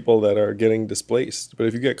group of people that are getting displaced. But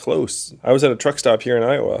if you get close, I was at a truck stop here in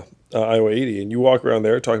Iowa, Iowa 80, and you walk around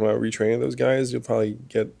there talking about retraining those guys, you'll probably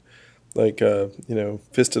get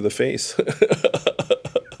fist to the face.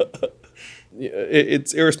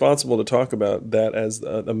 It's irresponsible to talk about that as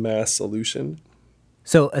a mass solution.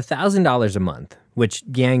 So $1,000 a month, which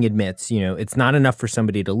Yang admits, it's not enough for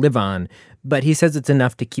somebody to live on, but he says it's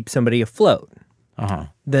enough to keep somebody afloat. Uh-huh.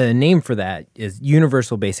 The name for that is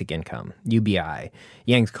Universal Basic Income, UBI.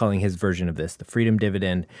 Yang's calling his version of this the Freedom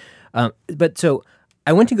Dividend. But so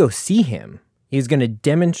I went to go see him. He's going to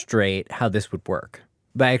demonstrate how this would work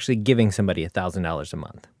by actually giving somebody $1,000 a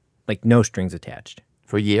month, like no strings attached.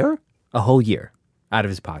 For a year? A whole year out of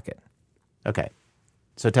his pocket. Okay.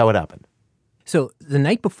 So tell what happened. So the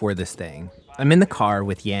night before this thing, I'm in the car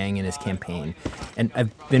with Yang and his campaign, and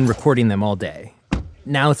I've been recording them all day.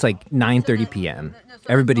 Now it's like 9:30 p.m.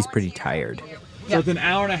 Everybody's pretty tired. So it's an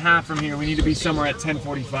hour and a half from here. We need to be somewhere at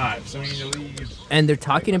 10:45. So we need to leave. And they're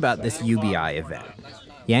talking about this UBI event.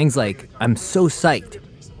 Yang's like, I'm so psyched.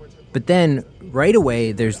 But then right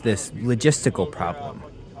away, there's this logistical problem.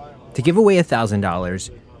 To give away $1,000,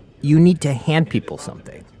 you need to hand people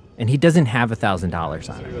something. And he doesn't have $1,000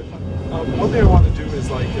 on him. One thing I want to do is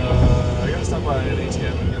I gotta stop by an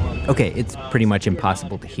ATM and get one. Okay, it's pretty much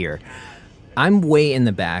impossible to hear. I'm way in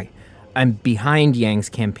the back. I'm behind Yang's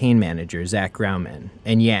campaign manager, Zach Grauman,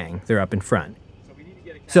 and Yang, they're up in front.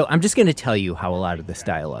 So I'm just going to tell you how a lot of this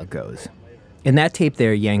dialogue goes. In that tape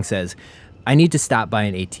there, Yang says, I need to stop by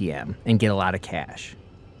an ATM and get a lot of cash.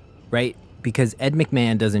 Right? Because Ed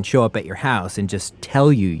McMahon doesn't show up at your house and just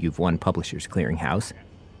tell you you've won Publishers Clearinghouse.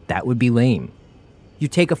 That would be lame. You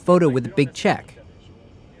take a photo with a big check.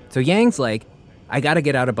 So Yang's like, I got to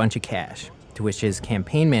get out a bunch of cash. To which his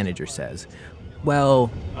campaign manager says,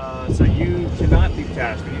 well... So you cannot leave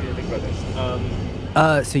cash. We need to think about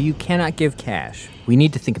this. So you cannot give cash. We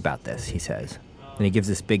need to think about this, he says. And he gives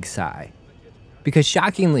this big sigh. Because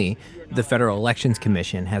shockingly, the Federal Elections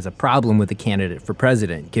Commission has a problem with a candidate for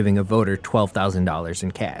president giving a voter $12,000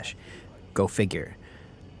 in cash. Go figure.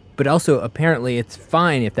 But also, apparently, it's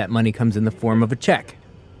fine if that money comes in the form of a check.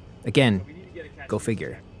 Again, go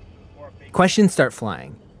figure. Questions start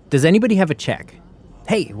flying. Does anybody have a check?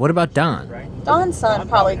 Hey, what about Don? Don's son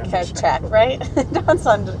probably carries check, right? Don's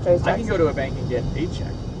son carries check. I can go to a bank and get a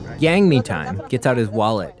check. Right? Yang, meantime, gets out his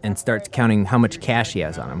wallet and starts counting how much cash he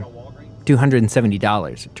has on him.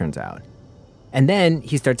 $270, it turns out. And then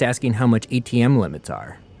he starts asking how much ATM limits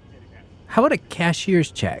are. How about a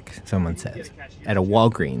cashier's check, someone says, at a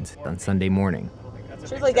Walgreens on Sunday morning.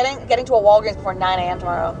 Truthfully, getting to a Walgreens before 9 a.m.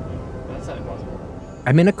 tomorrow. That's not impossible.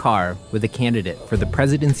 I'm in a car with a candidate for the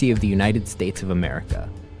presidency of the United States of America,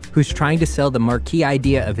 who's trying to sell the marquee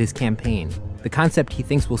idea of his campaign, the concept he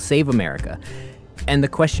thinks will save America. And the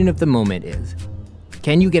question of the moment is,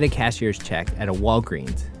 can you get a cashier's check at a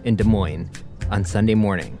Walgreens in Des Moines on Sunday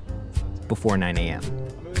morning before 9 a.m.?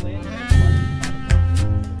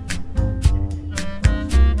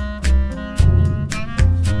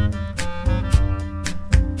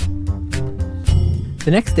 The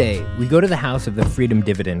next day, we go to the house of the Freedom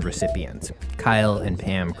Dividend recipients, Kyle and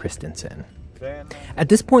Pam Christensen. At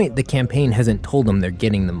this point, the campaign hasn't told them they're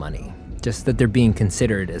getting the money, just that they're being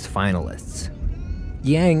considered as finalists.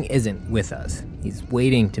 Yang isn't with us. He's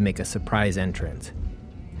waiting to make a surprise entrance.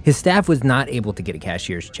 His staff was not able to get a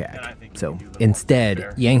cashier's check, so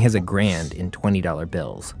instead, Yang has $1,000 in $20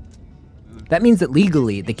 bills. That means that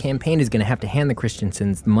legally, the campaign is going to have to hand the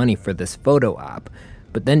Christensens the money for this photo op,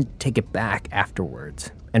 but then take it back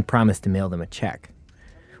afterwards and promise to mail them a check.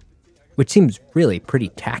 Which seems really pretty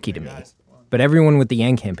tacky to me. But everyone with the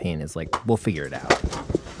Yang campaign is like, we'll figure it out.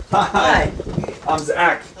 Hi. I'm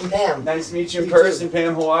Zach. I'm Pam. Nice to meet you in person,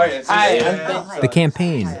 Pam. How are you? Hi. The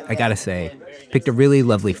campaign, I gotta say, picked a really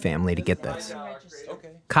lovely family to get this.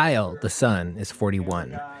 Kyle, the son, is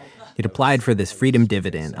 41. He'd applied for this Freedom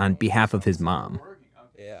Dividend on behalf of his mom.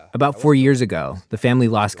 About 4 years ago, the family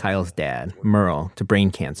lost Kyle's dad, Merle, to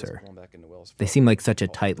brain cancer. They seemed like such a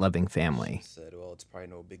tight, loving family.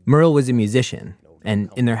 Merle was a musician, and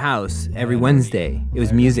in their house, every Wednesday, it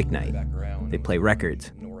was music night. They'd play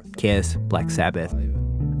records, Kiss, Black Sabbath.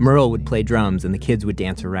 Merle would play drums and the kids would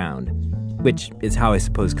dance around, which is how I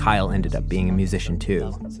suppose Kyle ended up being a musician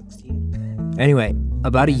too. Anyway,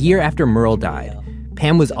 about a year after Merle died,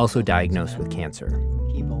 Pam was also diagnosed with cancer.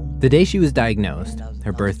 The day she was diagnosed,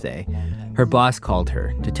 her birthday, her boss called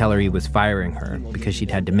her to tell her he was firing her because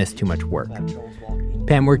she'd had to miss too much work.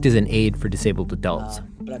 Pam worked as an aide for disabled adults,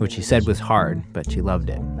 which she said was hard, but she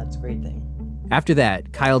loved it. That's a great thing. After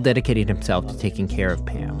that, Kyle dedicated himself to taking care of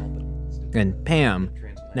Pam. And Pam,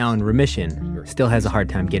 now in remission, still has a hard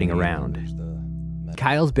time getting around.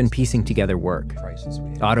 Kyle's been piecing together work.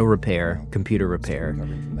 Auto repair, computer repair,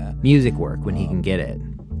 music work when he can get it.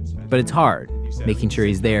 But it's hard, making sure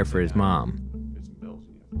he's there for his mom.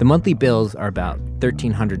 The monthly bills are about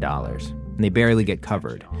 $1,300, and they barely get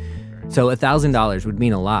covered. So $1,000 would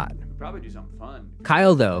mean a lot.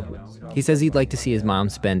 Kyle, though, he says he'd like to see his mom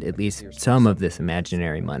spend at least some of this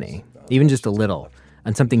imaginary money, even just a little,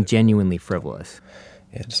 on something genuinely frivolous.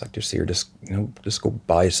 Yeah, just like to see her just go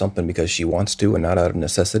buy something because she wants to and not out of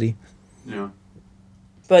necessity. Yeah.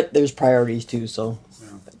 But there's priorities too, so.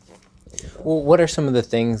 Well, what are some of the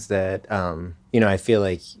things that, I feel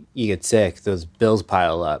like you get sick, those bills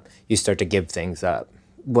pile up, you start to give things up.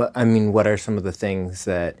 What are some of the things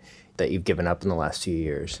that you've given up in the last few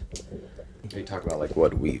years? You talk about like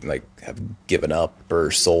what we have given up or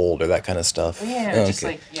sold or that kind of stuff. Yeah,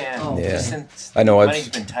 since I know money's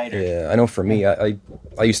been tighter. Yeah, I know for me, I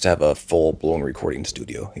used to have a full-blown recording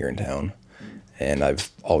studio here in town, and I've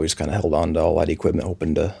always kind of held on to all that equipment,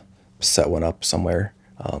 hoping to set one up somewhere.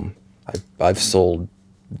 I've sold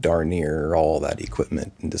darn near all that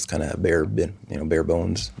equipment and just kind of bare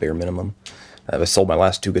bones, bare minimum. I sold my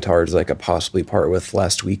last 2 guitars that I could possibly part with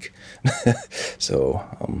last week. So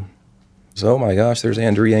my gosh, there's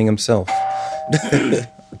Andrew Yang himself.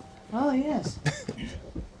 Oh, yes.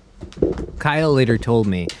 Kyle later told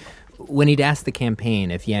me, when he'd asked the campaign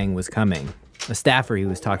if Yang was coming, a staffer he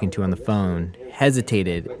was talking to on the phone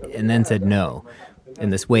hesitated and then said no, in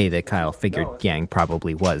this way that Kyle figured Yang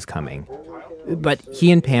probably was coming. But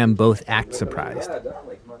he and Pam both act surprised.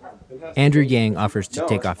 Andrew Yang offers to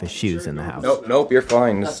take off his shoes in the house. Nope, you're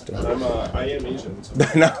fine. I am Asian. So.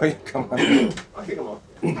 No, come on. I'll kick them off.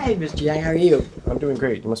 Hi, Mr. Yang. How are you? I'm doing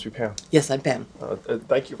great. You must be Pam. Yes, I'm Pam.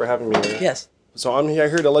 Thank you for having me. Yes. So I'm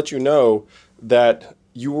here to let you know that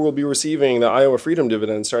you will be receiving the Iowa Freedom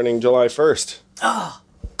Dividend starting July 1st. Oh.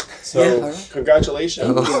 So yeah.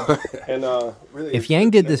 Congratulations. And really, if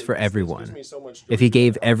Yang did this for everyone, if he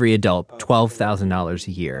gave every adult $12,000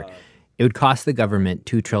 a year, it would cost the government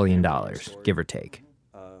 $2 trillion, give or take.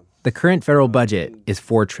 The current federal budget is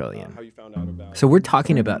 $4 trillion. So we're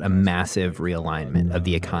talking about a massive realignment of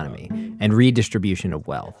the economy and redistribution of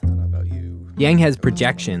wealth. Yang has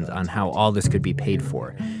projections on how all this could be paid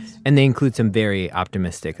for, and they include some very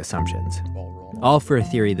optimistic assumptions, all for a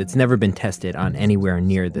theory that's never been tested on anywhere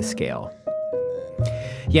near this scale.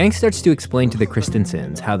 Yang starts to explain to the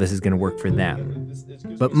Christensens how this is going to work for them,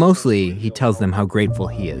 but mostly he tells them how grateful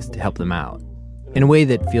he is to help them out, in a way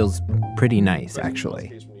that feels pretty nice,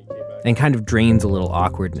 actually, and kind of drains a little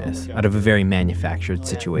awkwardness out of a very manufactured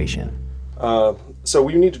situation. So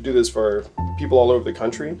we need to do this for people all over the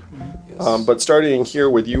country, but starting here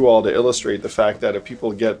with you all to illustrate the fact that if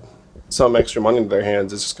people get some extra money into their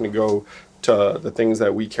hands, it's just going to go to the things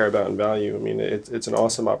that we care about and value. I mean, it's an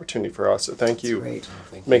awesome opportunity for us, so thank you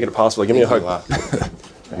for making it possible. Give me a hug.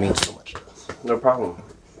 That means so much. No problem.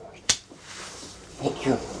 Thank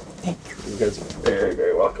you. Thank you. You guys are very,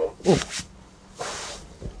 very welcome.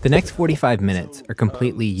 The next 45 minutes are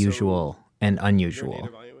completely usual and unusual.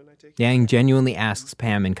 Yang genuinely asks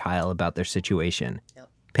Pam and Kyle about their situation,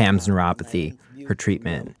 Pam's neuropathy, her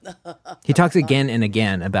treatment. He talks again and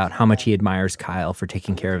again about how much he admires Kyle for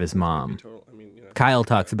taking care of his mom. Kyle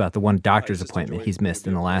talks about the one doctor's appointment he's missed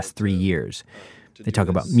in the last 3 years. They talk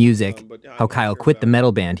about music, how Kyle quit the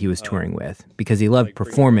metal band he was touring with because he loved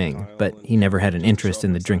performing, but he never had an interest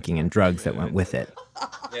in the drinking and drugs that went with it.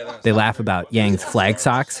 They laugh about Yang's flag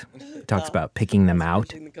socks. He talks about picking them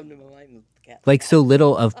out. Like so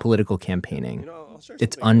little of political campaigning,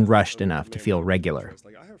 it's unrushed enough to feel regular.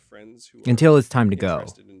 Until it's time to go.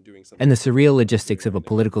 And the surreal logistics of a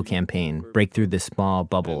political campaign break through this small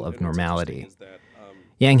bubble of normality.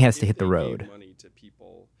 Yang has to hit the road.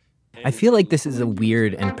 I feel like this is a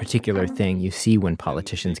weird and particular thing you see when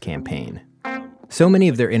politicians campaign. So many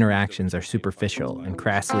of their interactions are superficial and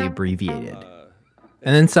crassly abbreviated.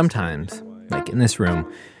 And then sometimes, like in this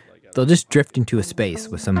room, they'll just drift into a space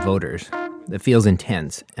with some voters that feels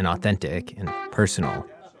intense and authentic and personal.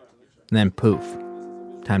 And then poof,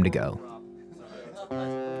 time to go.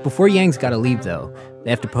 Before Yang's got to leave, though, they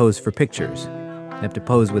have to pose for pictures. They have to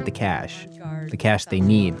pose with the cash they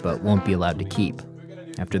need but won't be allowed to keep.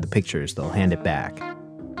 After the pictures, they'll hand it back.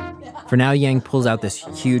 For now, Yang pulls out this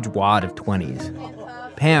huge wad of 20s.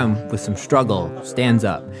 Pam, with some struggle, stands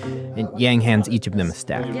up, and Yang hands each of them a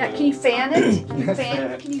stack. Yeah, can you fan it? Can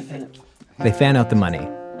you fan it? They fan out the money,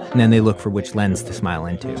 and then they look for which lens to smile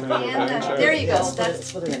into. There you go.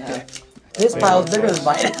 That's this pile's bigger than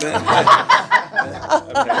mine.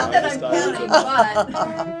 Not that I'm counting,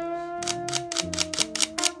 but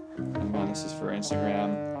This is for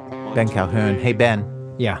Instagram. Ben Calhoun. Hey, Ben.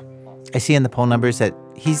 Yeah. I see in the poll numbers that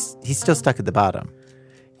he's still stuck at the bottom.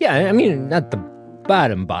 Yeah, I mean, not the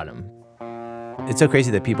bottom. It's so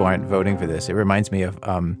crazy that people aren't voting for this. It reminds me of,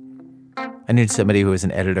 I knew somebody who was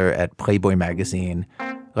an editor at Playboy magazine.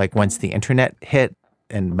 Like once the internet hit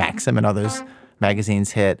and Maxim and all those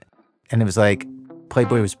magazines hit, and it was like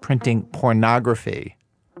Playboy was printing pornography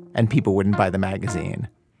and people wouldn't buy the magazine.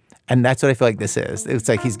 And that's what I feel like this is. It's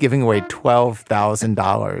like he's giving away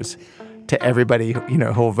 $12,000 to everybody,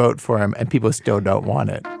 who'll vote for him, and people still don't want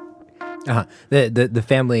it. The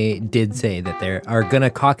family did say that they are going to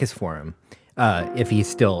caucus for him if he's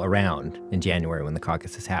still around in January when the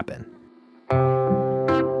caucuses happen.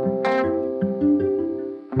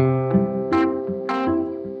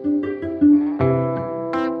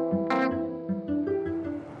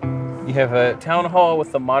 You have a town hall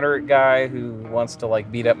with the moderate guy who wants to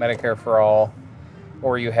beat up Medicare for all,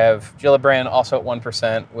 or you have Gillibrand also at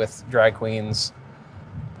 1% with drag queens.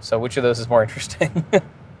 So which of those is more interesting?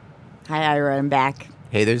 Hi, Ira. I'm back.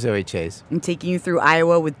 Hey, there's Zoe Chase. I'm taking you through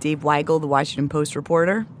Iowa with Dave Weigel, the Washington Post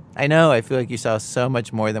reporter. I know. I feel like you saw so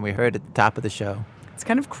much more than we heard at the top of the show. It's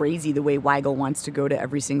kind of crazy the way Weigel wants to go to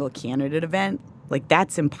every single candidate event.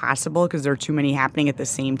 That's impossible because there are too many happening at the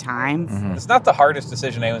same time. Mm-hmm. It's not the hardest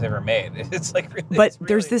decision anyone's ever made. It's really... But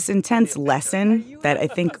there's this intense lesson that I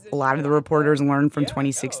think a lot of the reporters learned from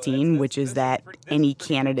 2016, which is that any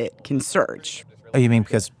candidate can surge. Oh, you mean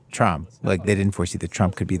because Trump? They didn't foresee that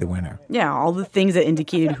Trump could be the winner. Yeah, all the things that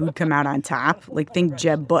indicated who'd come out on top. Think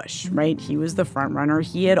Jeb Bush, right? He was the front runner.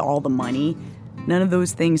 He had all the money. None of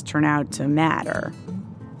those things turn out to matter.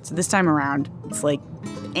 So this time around, it's like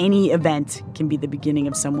any event can be the beginning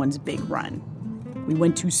of someone's big run. We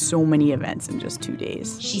went to so many events in just 2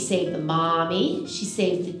 days. She saved the mommy. She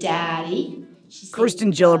saved the daddy.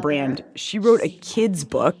 Kirsten Gillibrand, she wrote a kid's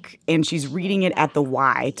book, and she's reading it at the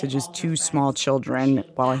Y to just 2 small children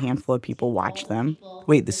while a handful of people watch them.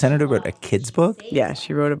 Wait, the senator wrote a kid's book? Yeah,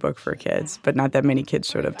 she wrote a book for kids, but not that many kids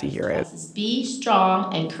showed up to hear it. Be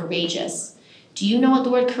strong and courageous. Do you know what the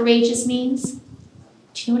word courageous means?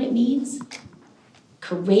 Do you know what it means?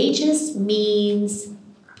 Courageous means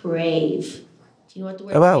brave. Do you know what the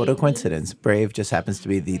word Oh, wow, what a coincidence. Brave just happens to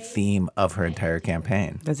be the theme of her entire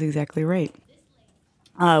campaign. That's exactly right.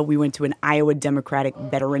 We went to an Iowa Democratic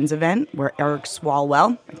Veterans event where Eric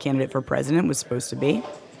Swalwell, a candidate for president, was supposed to be.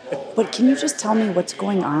 But can you just tell me what's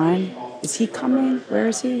going on? Is he coming? Where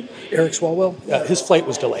is he? Eric Swalwell, his flight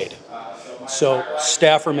was delayed. So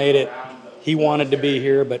staffer made it. He wanted to be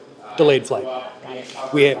here, but delayed flight.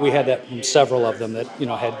 We had that from several of them that,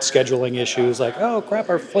 had scheduling issues like, oh, crap,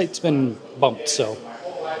 our flight's been bumped. So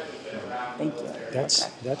thank you.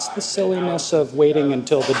 That's the silliness of waiting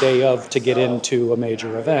until the day of to get into a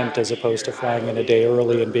major event as opposed to flying in a day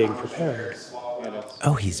early and being prepared.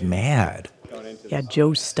 Oh, he's mad. Yeah, Joe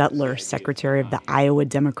Stutler, secretary of the Iowa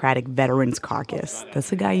Democratic Veterans Caucus. That's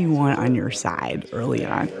the guy you want on your side early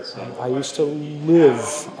on. I used to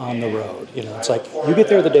live on the road. It's like you get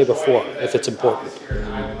there the day before if it's important.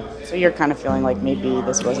 So you're kind of feeling like maybe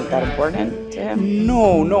this wasn't that important to him?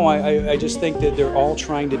 No. I just think that they're all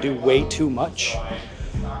trying to do way too much.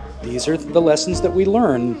 These are the lessons that we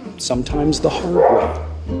learn, sometimes the hard way.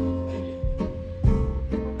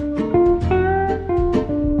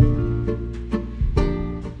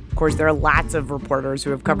 Of course, there are lots of reporters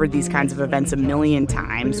who have covered these kinds of events a million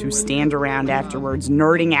times who stand around afterwards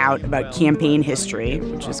nerding out about campaign history,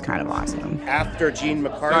 which is kind of awesome. After Gene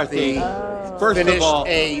McCarthy finished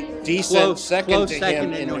a decent second to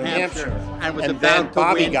him in New Hampshire, and then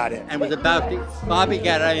Bobby got in. And Bobby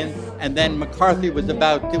got in, and then McCarthy was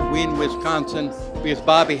about to win Wisconsin because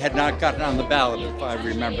Bobby had not gotten on the ballot, if I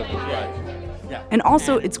remember this right. Yeah. And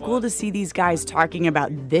also, it's cool to see these guys talking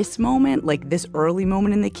about this moment, this early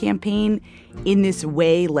moment in the campaign, in this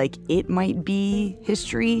way, it might be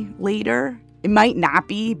history later. It might not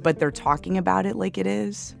be, but they're talking about it like it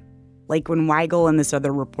is. Like when Weigel and this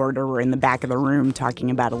other reporter were in the back of the room talking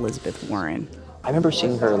about Elizabeth Warren. I remember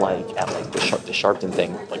seeing her at the Sharpton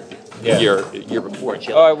thing year before. And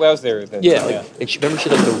I was there. And she remember she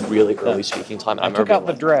had the really early speaking time. I took out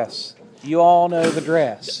the dress. You all know the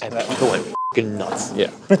dress. And people went f***ing nuts.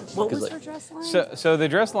 Yeah. What was her dress line? So the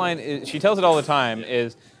dress line, she tells it all the time,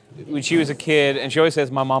 is when she was a kid, and she always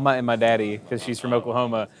says my mama and my daddy because she's from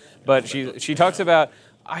Oklahoma. But she talks about,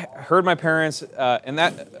 I heard my parents in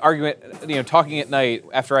that argument, talking at night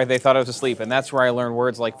after they thought I was asleep, and that's where I learned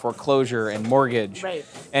words like foreclosure and mortgage. Right.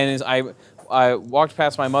 And as I walked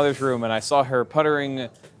past my mother's room and I saw her puttering,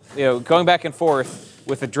 going back and forth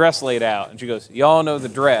with the dress laid out, and she goes, "Y'all know the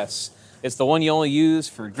dress." It's the one you only use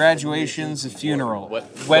for graduations and funerals.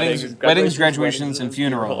 Weddings, graduations, and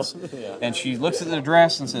funerals. Yeah. And she looks at the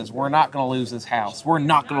dress and says, "We're not going to lose this house. We're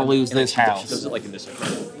not going to lose this house." She does it like in this,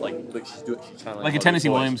 like she's kind of like a Tennessee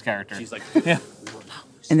Williams character. She's like, yeah.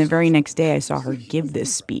 And the very next day, I saw her give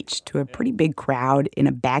this speech to a pretty big crowd in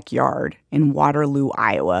a backyard in Waterloo,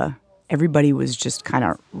 Iowa. Everybody was just kind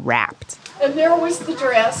of rapt. And there was the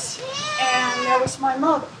dress, and there was my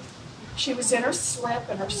mother. She was in her slip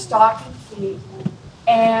and her stocking feet,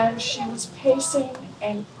 and she was pacing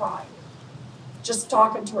and crying, just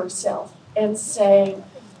talking to herself and saying,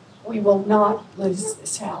 "We will not lose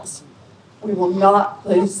this house. We will not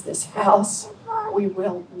lose this house. We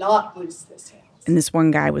will not lose this house." And this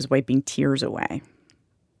one guy was wiping tears away.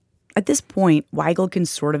 At this point, Weigel can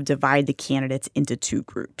sort of divide the candidates into two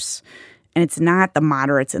groups. And it's not the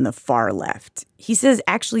moderates and the far left. He says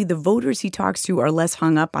actually the voters he talks to are less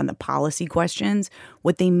hung up on the policy questions.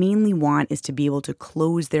 What they mainly want is to be able to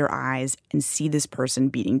close their eyes and see this person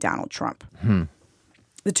beating Donald Trump.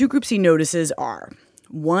 The two groups he notices are,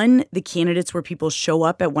 one, the candidates where people show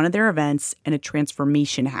up at one of their events and a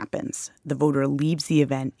transformation happens. The voter leaves the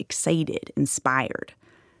event excited, inspired.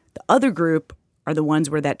 The other group are the ones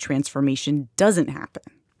where that transformation doesn't happen.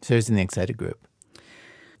 So who's in the excited group?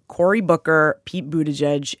 Cory Booker, Pete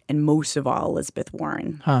Buttigieg, and most of all, Elizabeth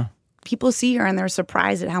Warren. Huh. People see her and they're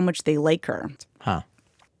surprised at how much they like her. Huh.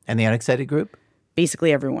 And the unexcited group?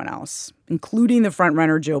 Basically everyone else, including the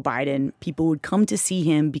frontrunner Joe Biden. People would come to see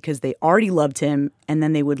him because they already loved him, and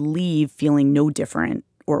then they would leave feeling no different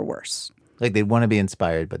or worse. Like they'd want to be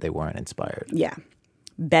inspired, but they weren't inspired. Yeah.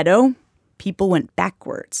 Beto, people went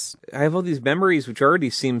backwards. I have all these memories which already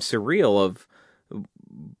seem surreal of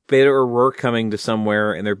Beto O'Rourke coming to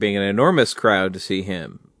somewhere and there being an enormous crowd to see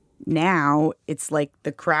him. Now it's like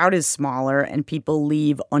the crowd is smaller and people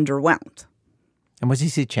leave underwhelmed. And what's he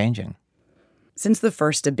see changing? Since the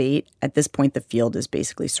first debate, at this point, the field is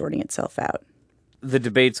basically sorting itself out. The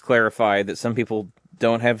debates clarified that some people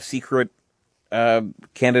don't have secret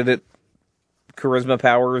candidate charisma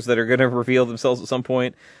powers that are going to reveal themselves at some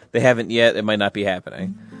point. They haven't yet. It might not be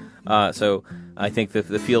happening. So I think that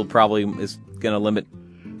the field probably is going to limit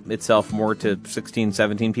itself more to 16,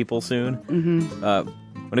 17 people soon.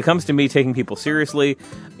 When it comes to me taking people seriously,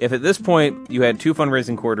 if at this point you had 2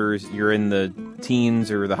 fundraising quarters, you're in the teens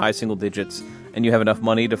or the high single digits, and you have enough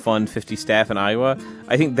money to fund 50 staff in Iowa,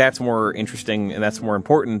 I think that's more interesting and that's more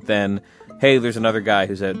important than, hey, there's another guy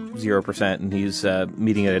who's at 0% and he's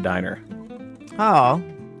meeting at a diner. Oh,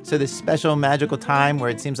 so this special magical time where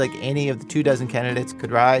it seems like any of the 24 candidates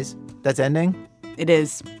could rise, that's ending? It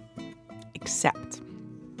is. Except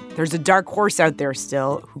there's a dark horse out there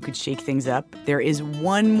still who could shake things up. There is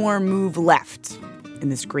one more move left in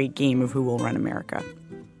this great game of who will run America.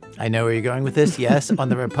 I know where you're going with this. Yes, on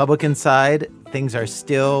the Republican side, things are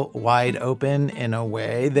still wide open in a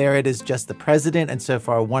way. There it is just the president and so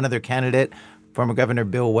far one other candidate, former Governor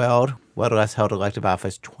Bill Weld. Weld last held elective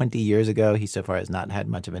office 20 years ago. He so far has not had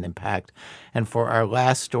much of an impact. And for our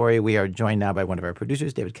last story, we are joined now by one of our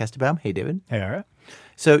producers, David Kestenbaum. Hey, David. Hey, Ara.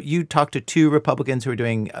 So you talked to 2 Republicans who are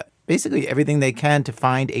doing basically everything they can to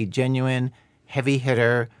find a genuine heavy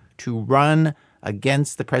hitter to run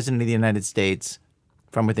against the president of the United States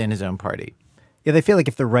from within his own party. Yeah, they feel like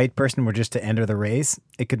if the right person were just to enter the race,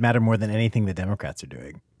 it could matter more than anything the Democrats are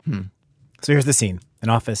doing. So here's the scene. An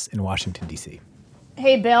office in Washington, D.C.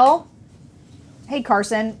 Hey, Bill. Hey,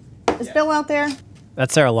 Carson. Is Bill out there?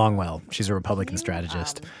 That's Sarah Longwell. She's a Republican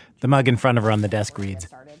strategist. The mug in front of her on the desk reads,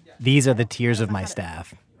 "These are the tears of my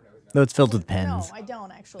staff," though it's filled with pens. No, I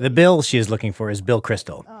don't, actually. The Bill she is looking for is Bill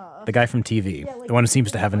Kristol, the guy from TV, the one who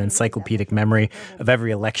seems to have an encyclopedic memory of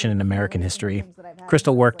every election in American history.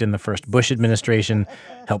 Kristol worked in the first Bush administration,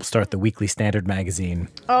 helped start the Weekly Standard magazine.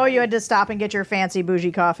 Oh, you had to stop and get your fancy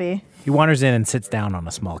bougie coffee. He wanders in and sits down on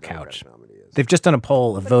a small couch. They've just done a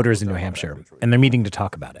poll of voters in New Hampshire, and they're meeting to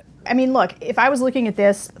talk about it. I mean, look, if I was looking at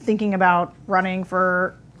this, thinking about running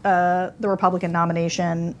for the Republican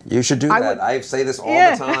nomination. You should do that. I say this all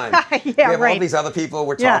the time. We have all these other people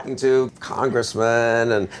we're talking to,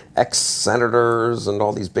 congressmen and ex-senators and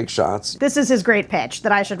all these big shots. This is his great pitch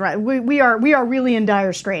that I should run. We are really in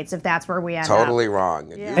dire straits if that's where we end up. Totally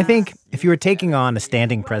wrong. Yeah. I think if you were taking on a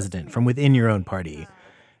standing president from within your own party,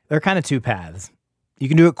 there are kind of 2 paths. You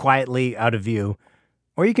can do it quietly, out of view,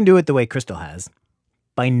 or you can do it the way Kristol has,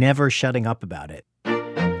 by never shutting up about it.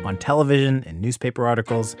 On television and newspaper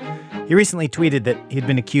articles, he recently tweeted that he'd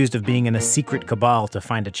been accused of being in a secret cabal to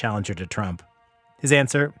find a challenger to Trump. His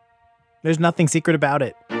answer? There's nothing secret about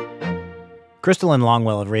it. Kristol and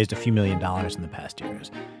Longwell have raised a few $1 million in the past years.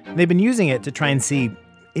 And they've been using it to try and see,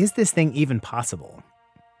 is this thing even possible?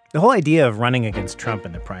 The whole idea of running against Trump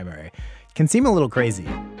in the primary can seem a little crazy.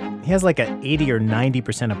 He has like a 80 or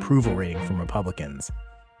 90% approval rating from Republicans.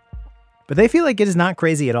 But they feel like it is not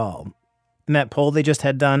crazy at all. In that poll they just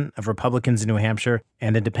had done of Republicans in New Hampshire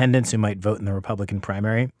and independents who might vote in the Republican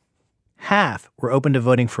primary, half were open to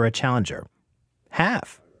voting for a challenger.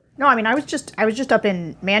 Half. No, I mean, I was just up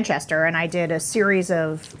in Manchester and I did a series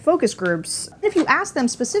of focus groups. If you ask them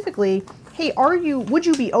specifically, hey, would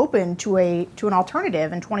you be open to an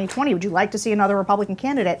alternative in 2020? Would you like to see another Republican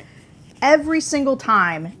candidate? Every single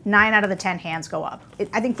time, 9 out of the 10 hands go up.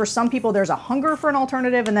 I think for some people, there's a hunger for an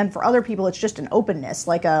alternative, and then for other people, it's just an openness,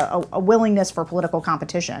 like a willingness for political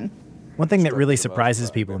competition. One thing that really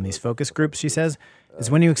surprises people in these focus groups, she says,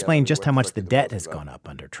 is when you explain just how much the debt has gone up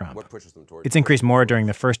under Trump. It's increased more during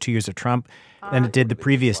the first 2 years of Trump than it did the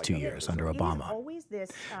previous 2 years under Obama.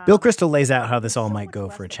 Bill Kristol lays out how this all might go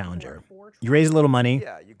for a challenger. You raise a little money,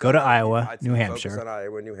 go to Iowa, New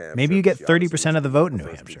Hampshire. Maybe you get 30% of the vote in New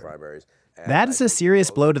Hampshire. That is a serious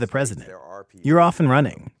blow to the president. You're off and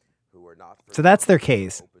running. So that's their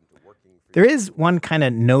case. There is one kind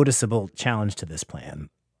of noticeable challenge to this plan.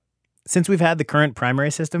 Since we've had the current primary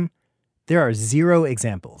system, there are zero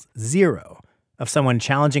examples, of someone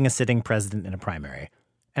challenging a sitting president in a primary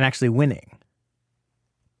and actually winning.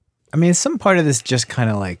 I mean, is some part of this just kind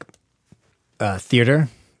of like theater?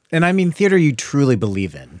 And I mean theater you truly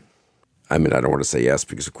believe in. I mean, I don't want to say yes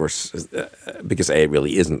because, of course, because A, it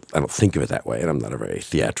really isn't. I don't think of it that way, and I'm not a very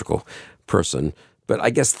theatrical person. But I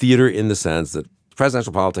guess theater in the sense that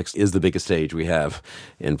presidential politics is the biggest stage we have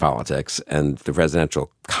in politics, and the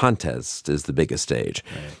presidential contest is the biggest stage.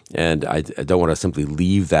 Right. And I don't want to simply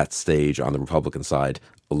leave that stage on the Republican side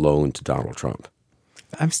alone to Donald Trump.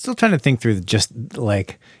 I'm still trying to think through just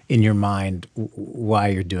like in your mind why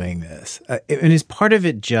you're doing this. And is part of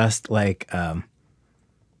it just like a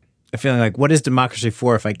feeling like, what is democracy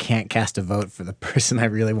for if I can't cast a vote for the person I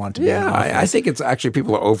really want to be in office? I think it's actually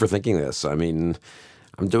people are overthinking this. I mean,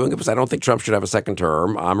 I'm doing it because I don't think Trump should have a second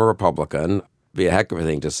term. I'm a Republican. It'd be a heck of a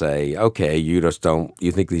thing to say, okay, you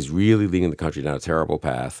think he's really leading the country down a terrible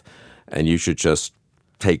path and you should just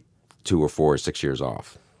take 2 or 4 or 6 years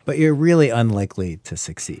off. But you're really unlikely to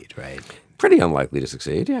succeed, right? Pretty unlikely to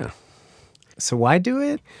succeed, yeah. So why do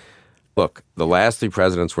it? Look, the last 3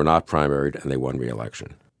 presidents were not primaried and they won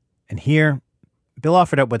re-election. And here, Bill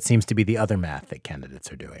offered up what seems to be the other math that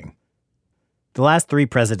candidates are doing. The last 3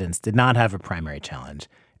 presidents did not have a primary challenge,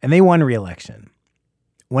 and they won re-election.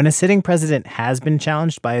 When a sitting president has been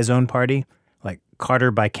challenged by his own party, like Carter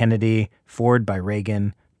by Kennedy, Ford by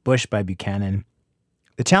Reagan, Bush by Buchanan,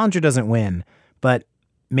 the challenger doesn't win, but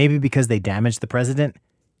maybe because they damaged the president,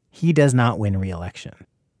 he does not win re-election.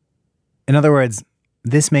 In other words,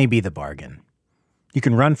 this may be the bargain. You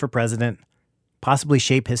can run for president, possibly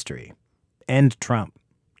shape history, end Trump,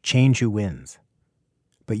 change who wins,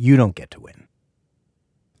 but you don't get to win.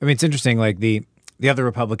 I mean, it's interesting, like the other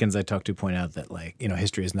Republicans I talked to point out that, like, you know,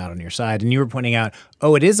 history is not on your side. And you were pointing out,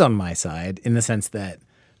 oh, it is on my side in the sense that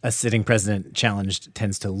a sitting president challenged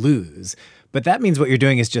tends to lose. But that means what you're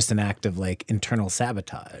doing is just an act of, like, internal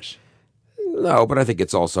sabotage. No, but I think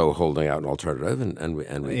it's also holding out an alternative, and we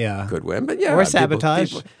could win. But yeah, or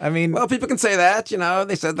sabotage. People can say that. You know,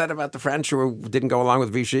 they said that about the French who didn't go along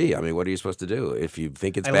with Vichy. I mean, what are you supposed to do if you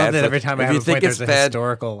think it's bad? I love that every time I have a point, there's a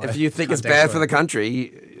historical. If you think it's bad for the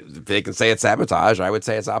country, they can say it's sabotage. I would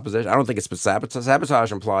say it's opposition. I don't think it's sabotage.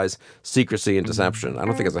 Sabotage implies secrecy and deception. I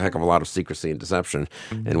don't think there's a heck of a lot of secrecy and deception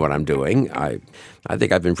in what I'm doing. I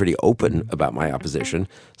think I've been pretty open about my opposition.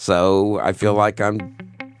 So I feel like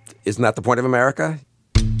isn't that the point of America?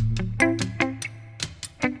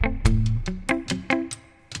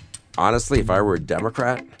 Honestly, if I were a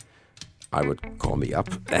Democrat, I would call me up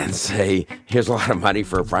and say, here's a lot of money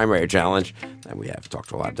for a primary challenge. And we have talked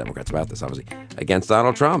to a lot of Democrats about this, obviously, against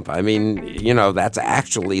Donald Trump. I mean, you know, that's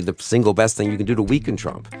actually the single best thing you can do to weaken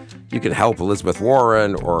Trump. You can help Elizabeth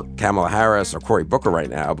Warren or Kamala Harris or Cory Booker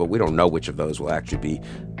right now, but we don't know which of those will actually be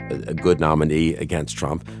a good nominee against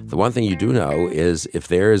Trump. The one thing you do know is if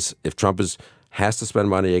Trump has to spend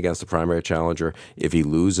money against the primary challenger, if he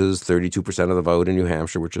loses 32% of the vote in New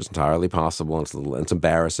Hampshire, which is entirely possible, and it's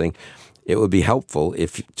embarrassing, it would be helpful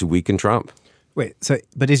to weaken Trump. Wait,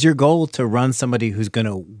 but is your goal to run somebody who's going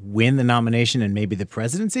to win the nomination and maybe the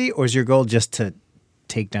presidency, or is your goal just to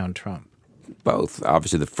take down Trump? Both.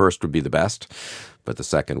 Obviously, the first would be the best, but the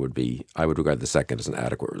second I would regard the second as an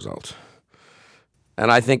adequate result. And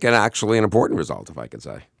I think actually an important result, if I could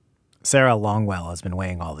say. Sarah Longwell has been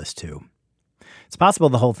weighing all this too. It's possible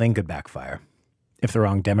the whole thing could backfire if the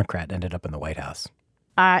wrong Democrat ended up in the White House.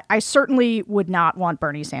 I certainly would not want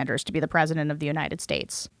Bernie Sanders to be the president of the United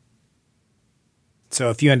States. So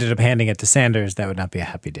if you ended up handing it to Sanders, that would not be a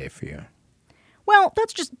happy day for you. Well,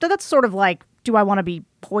 that's sort of like, do I want to be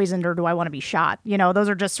poisoned or do I want to be shot? You know, those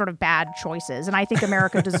are just sort of bad choices. And I think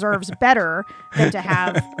America deserves better than to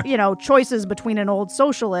have, choices between an old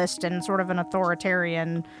socialist and sort of an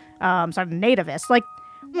authoritarian, sort of nativist. Like,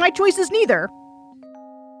 my choice is neither.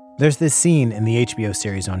 There's this scene in the HBO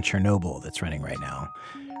series on Chernobyl that's running right now,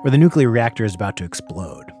 where the nuclear reactor is about to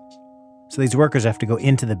explode. So these workers have to go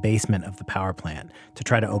into the basement of the power plant to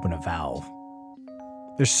try to open a valve.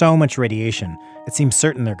 There's so much radiation, it seems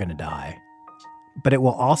certain they're going to die. But it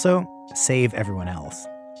will also save everyone else.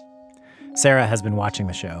 Sarah has been watching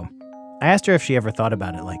the show. I asked her if she ever thought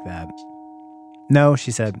about it like that. No,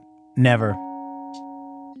 she said, never.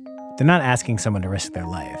 They're not asking someone to risk their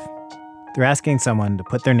life. They're asking someone to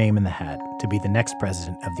put their name in the hat to be the next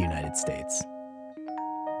president of the United States.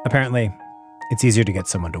 Apparently, it's easier to get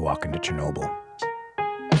someone to walk into Chernobyl.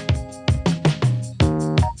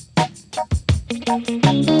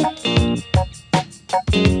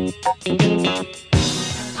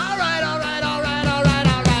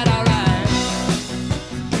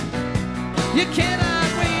 You cannot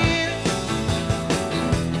win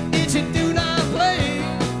if you do not play.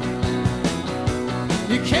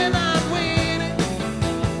 You cannot win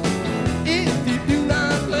if you do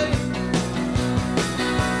not play.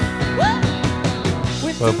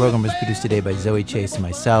 Well, the program was produced today by Zoe Chase and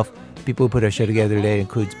myself. People who put our show together today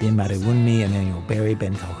includes Bin Madewunmi, Emmanuel Berry,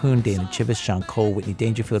 Ben Calhoun, Dana Chivas, Sean Cole, Whitney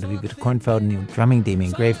Dangerfield, Aviva Kornfeld, Neil Drumming,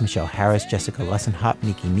 Damian Grave, Michelle Harris, Jessica Lussenhop,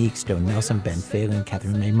 Nikki Meek, Stone Nelson, Ben Phelan,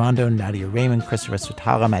 Catherine Raimondo, Nadia Raymond, Christopher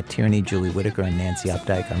Sotala, Matt Tierney, Julie Whitaker, and Nancy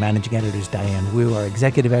Updike. Our managing editors, Diane Wu. Our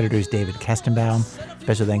executive editors, David Kestenbaum.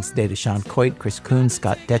 Special thanks today to Sean Coit, Chris Kuhn,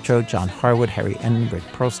 Scott Detro, John Harwood, Harry Enn, Rick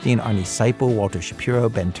Perlstein, Arnie Seipel, Walter Shapiro,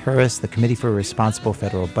 Ben Turris, the Committee for a Responsible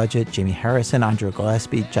Federal Budget, Jamie Harrison, Andrew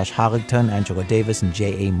Gillespie, Josh Hollington, Angela Davis, and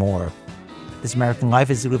J.A. Moore. This American Life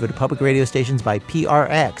is delivered to public radio stations by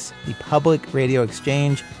PRX, the Public Radio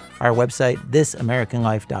Exchange. Our website,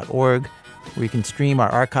 thisamericanlife.org, where you can stream our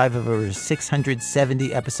archive of over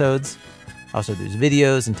 670 episodes. Also, there's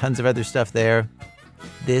videos and tons of other stuff there.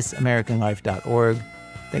 thisamericanlife.org.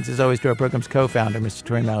 Thanks as always to our program's co-founder, Mr.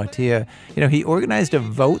 Torrey Malatia. He organized a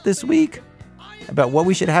vote this week about what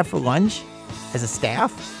we should have for lunch as a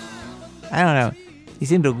staff. I don't know. He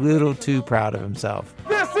seemed a little too proud of himself.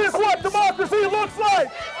 This is what democracy looks like!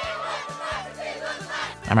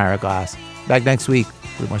 I'm Ira Glass. Back next week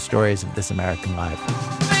with more stories of This American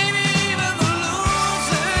Life.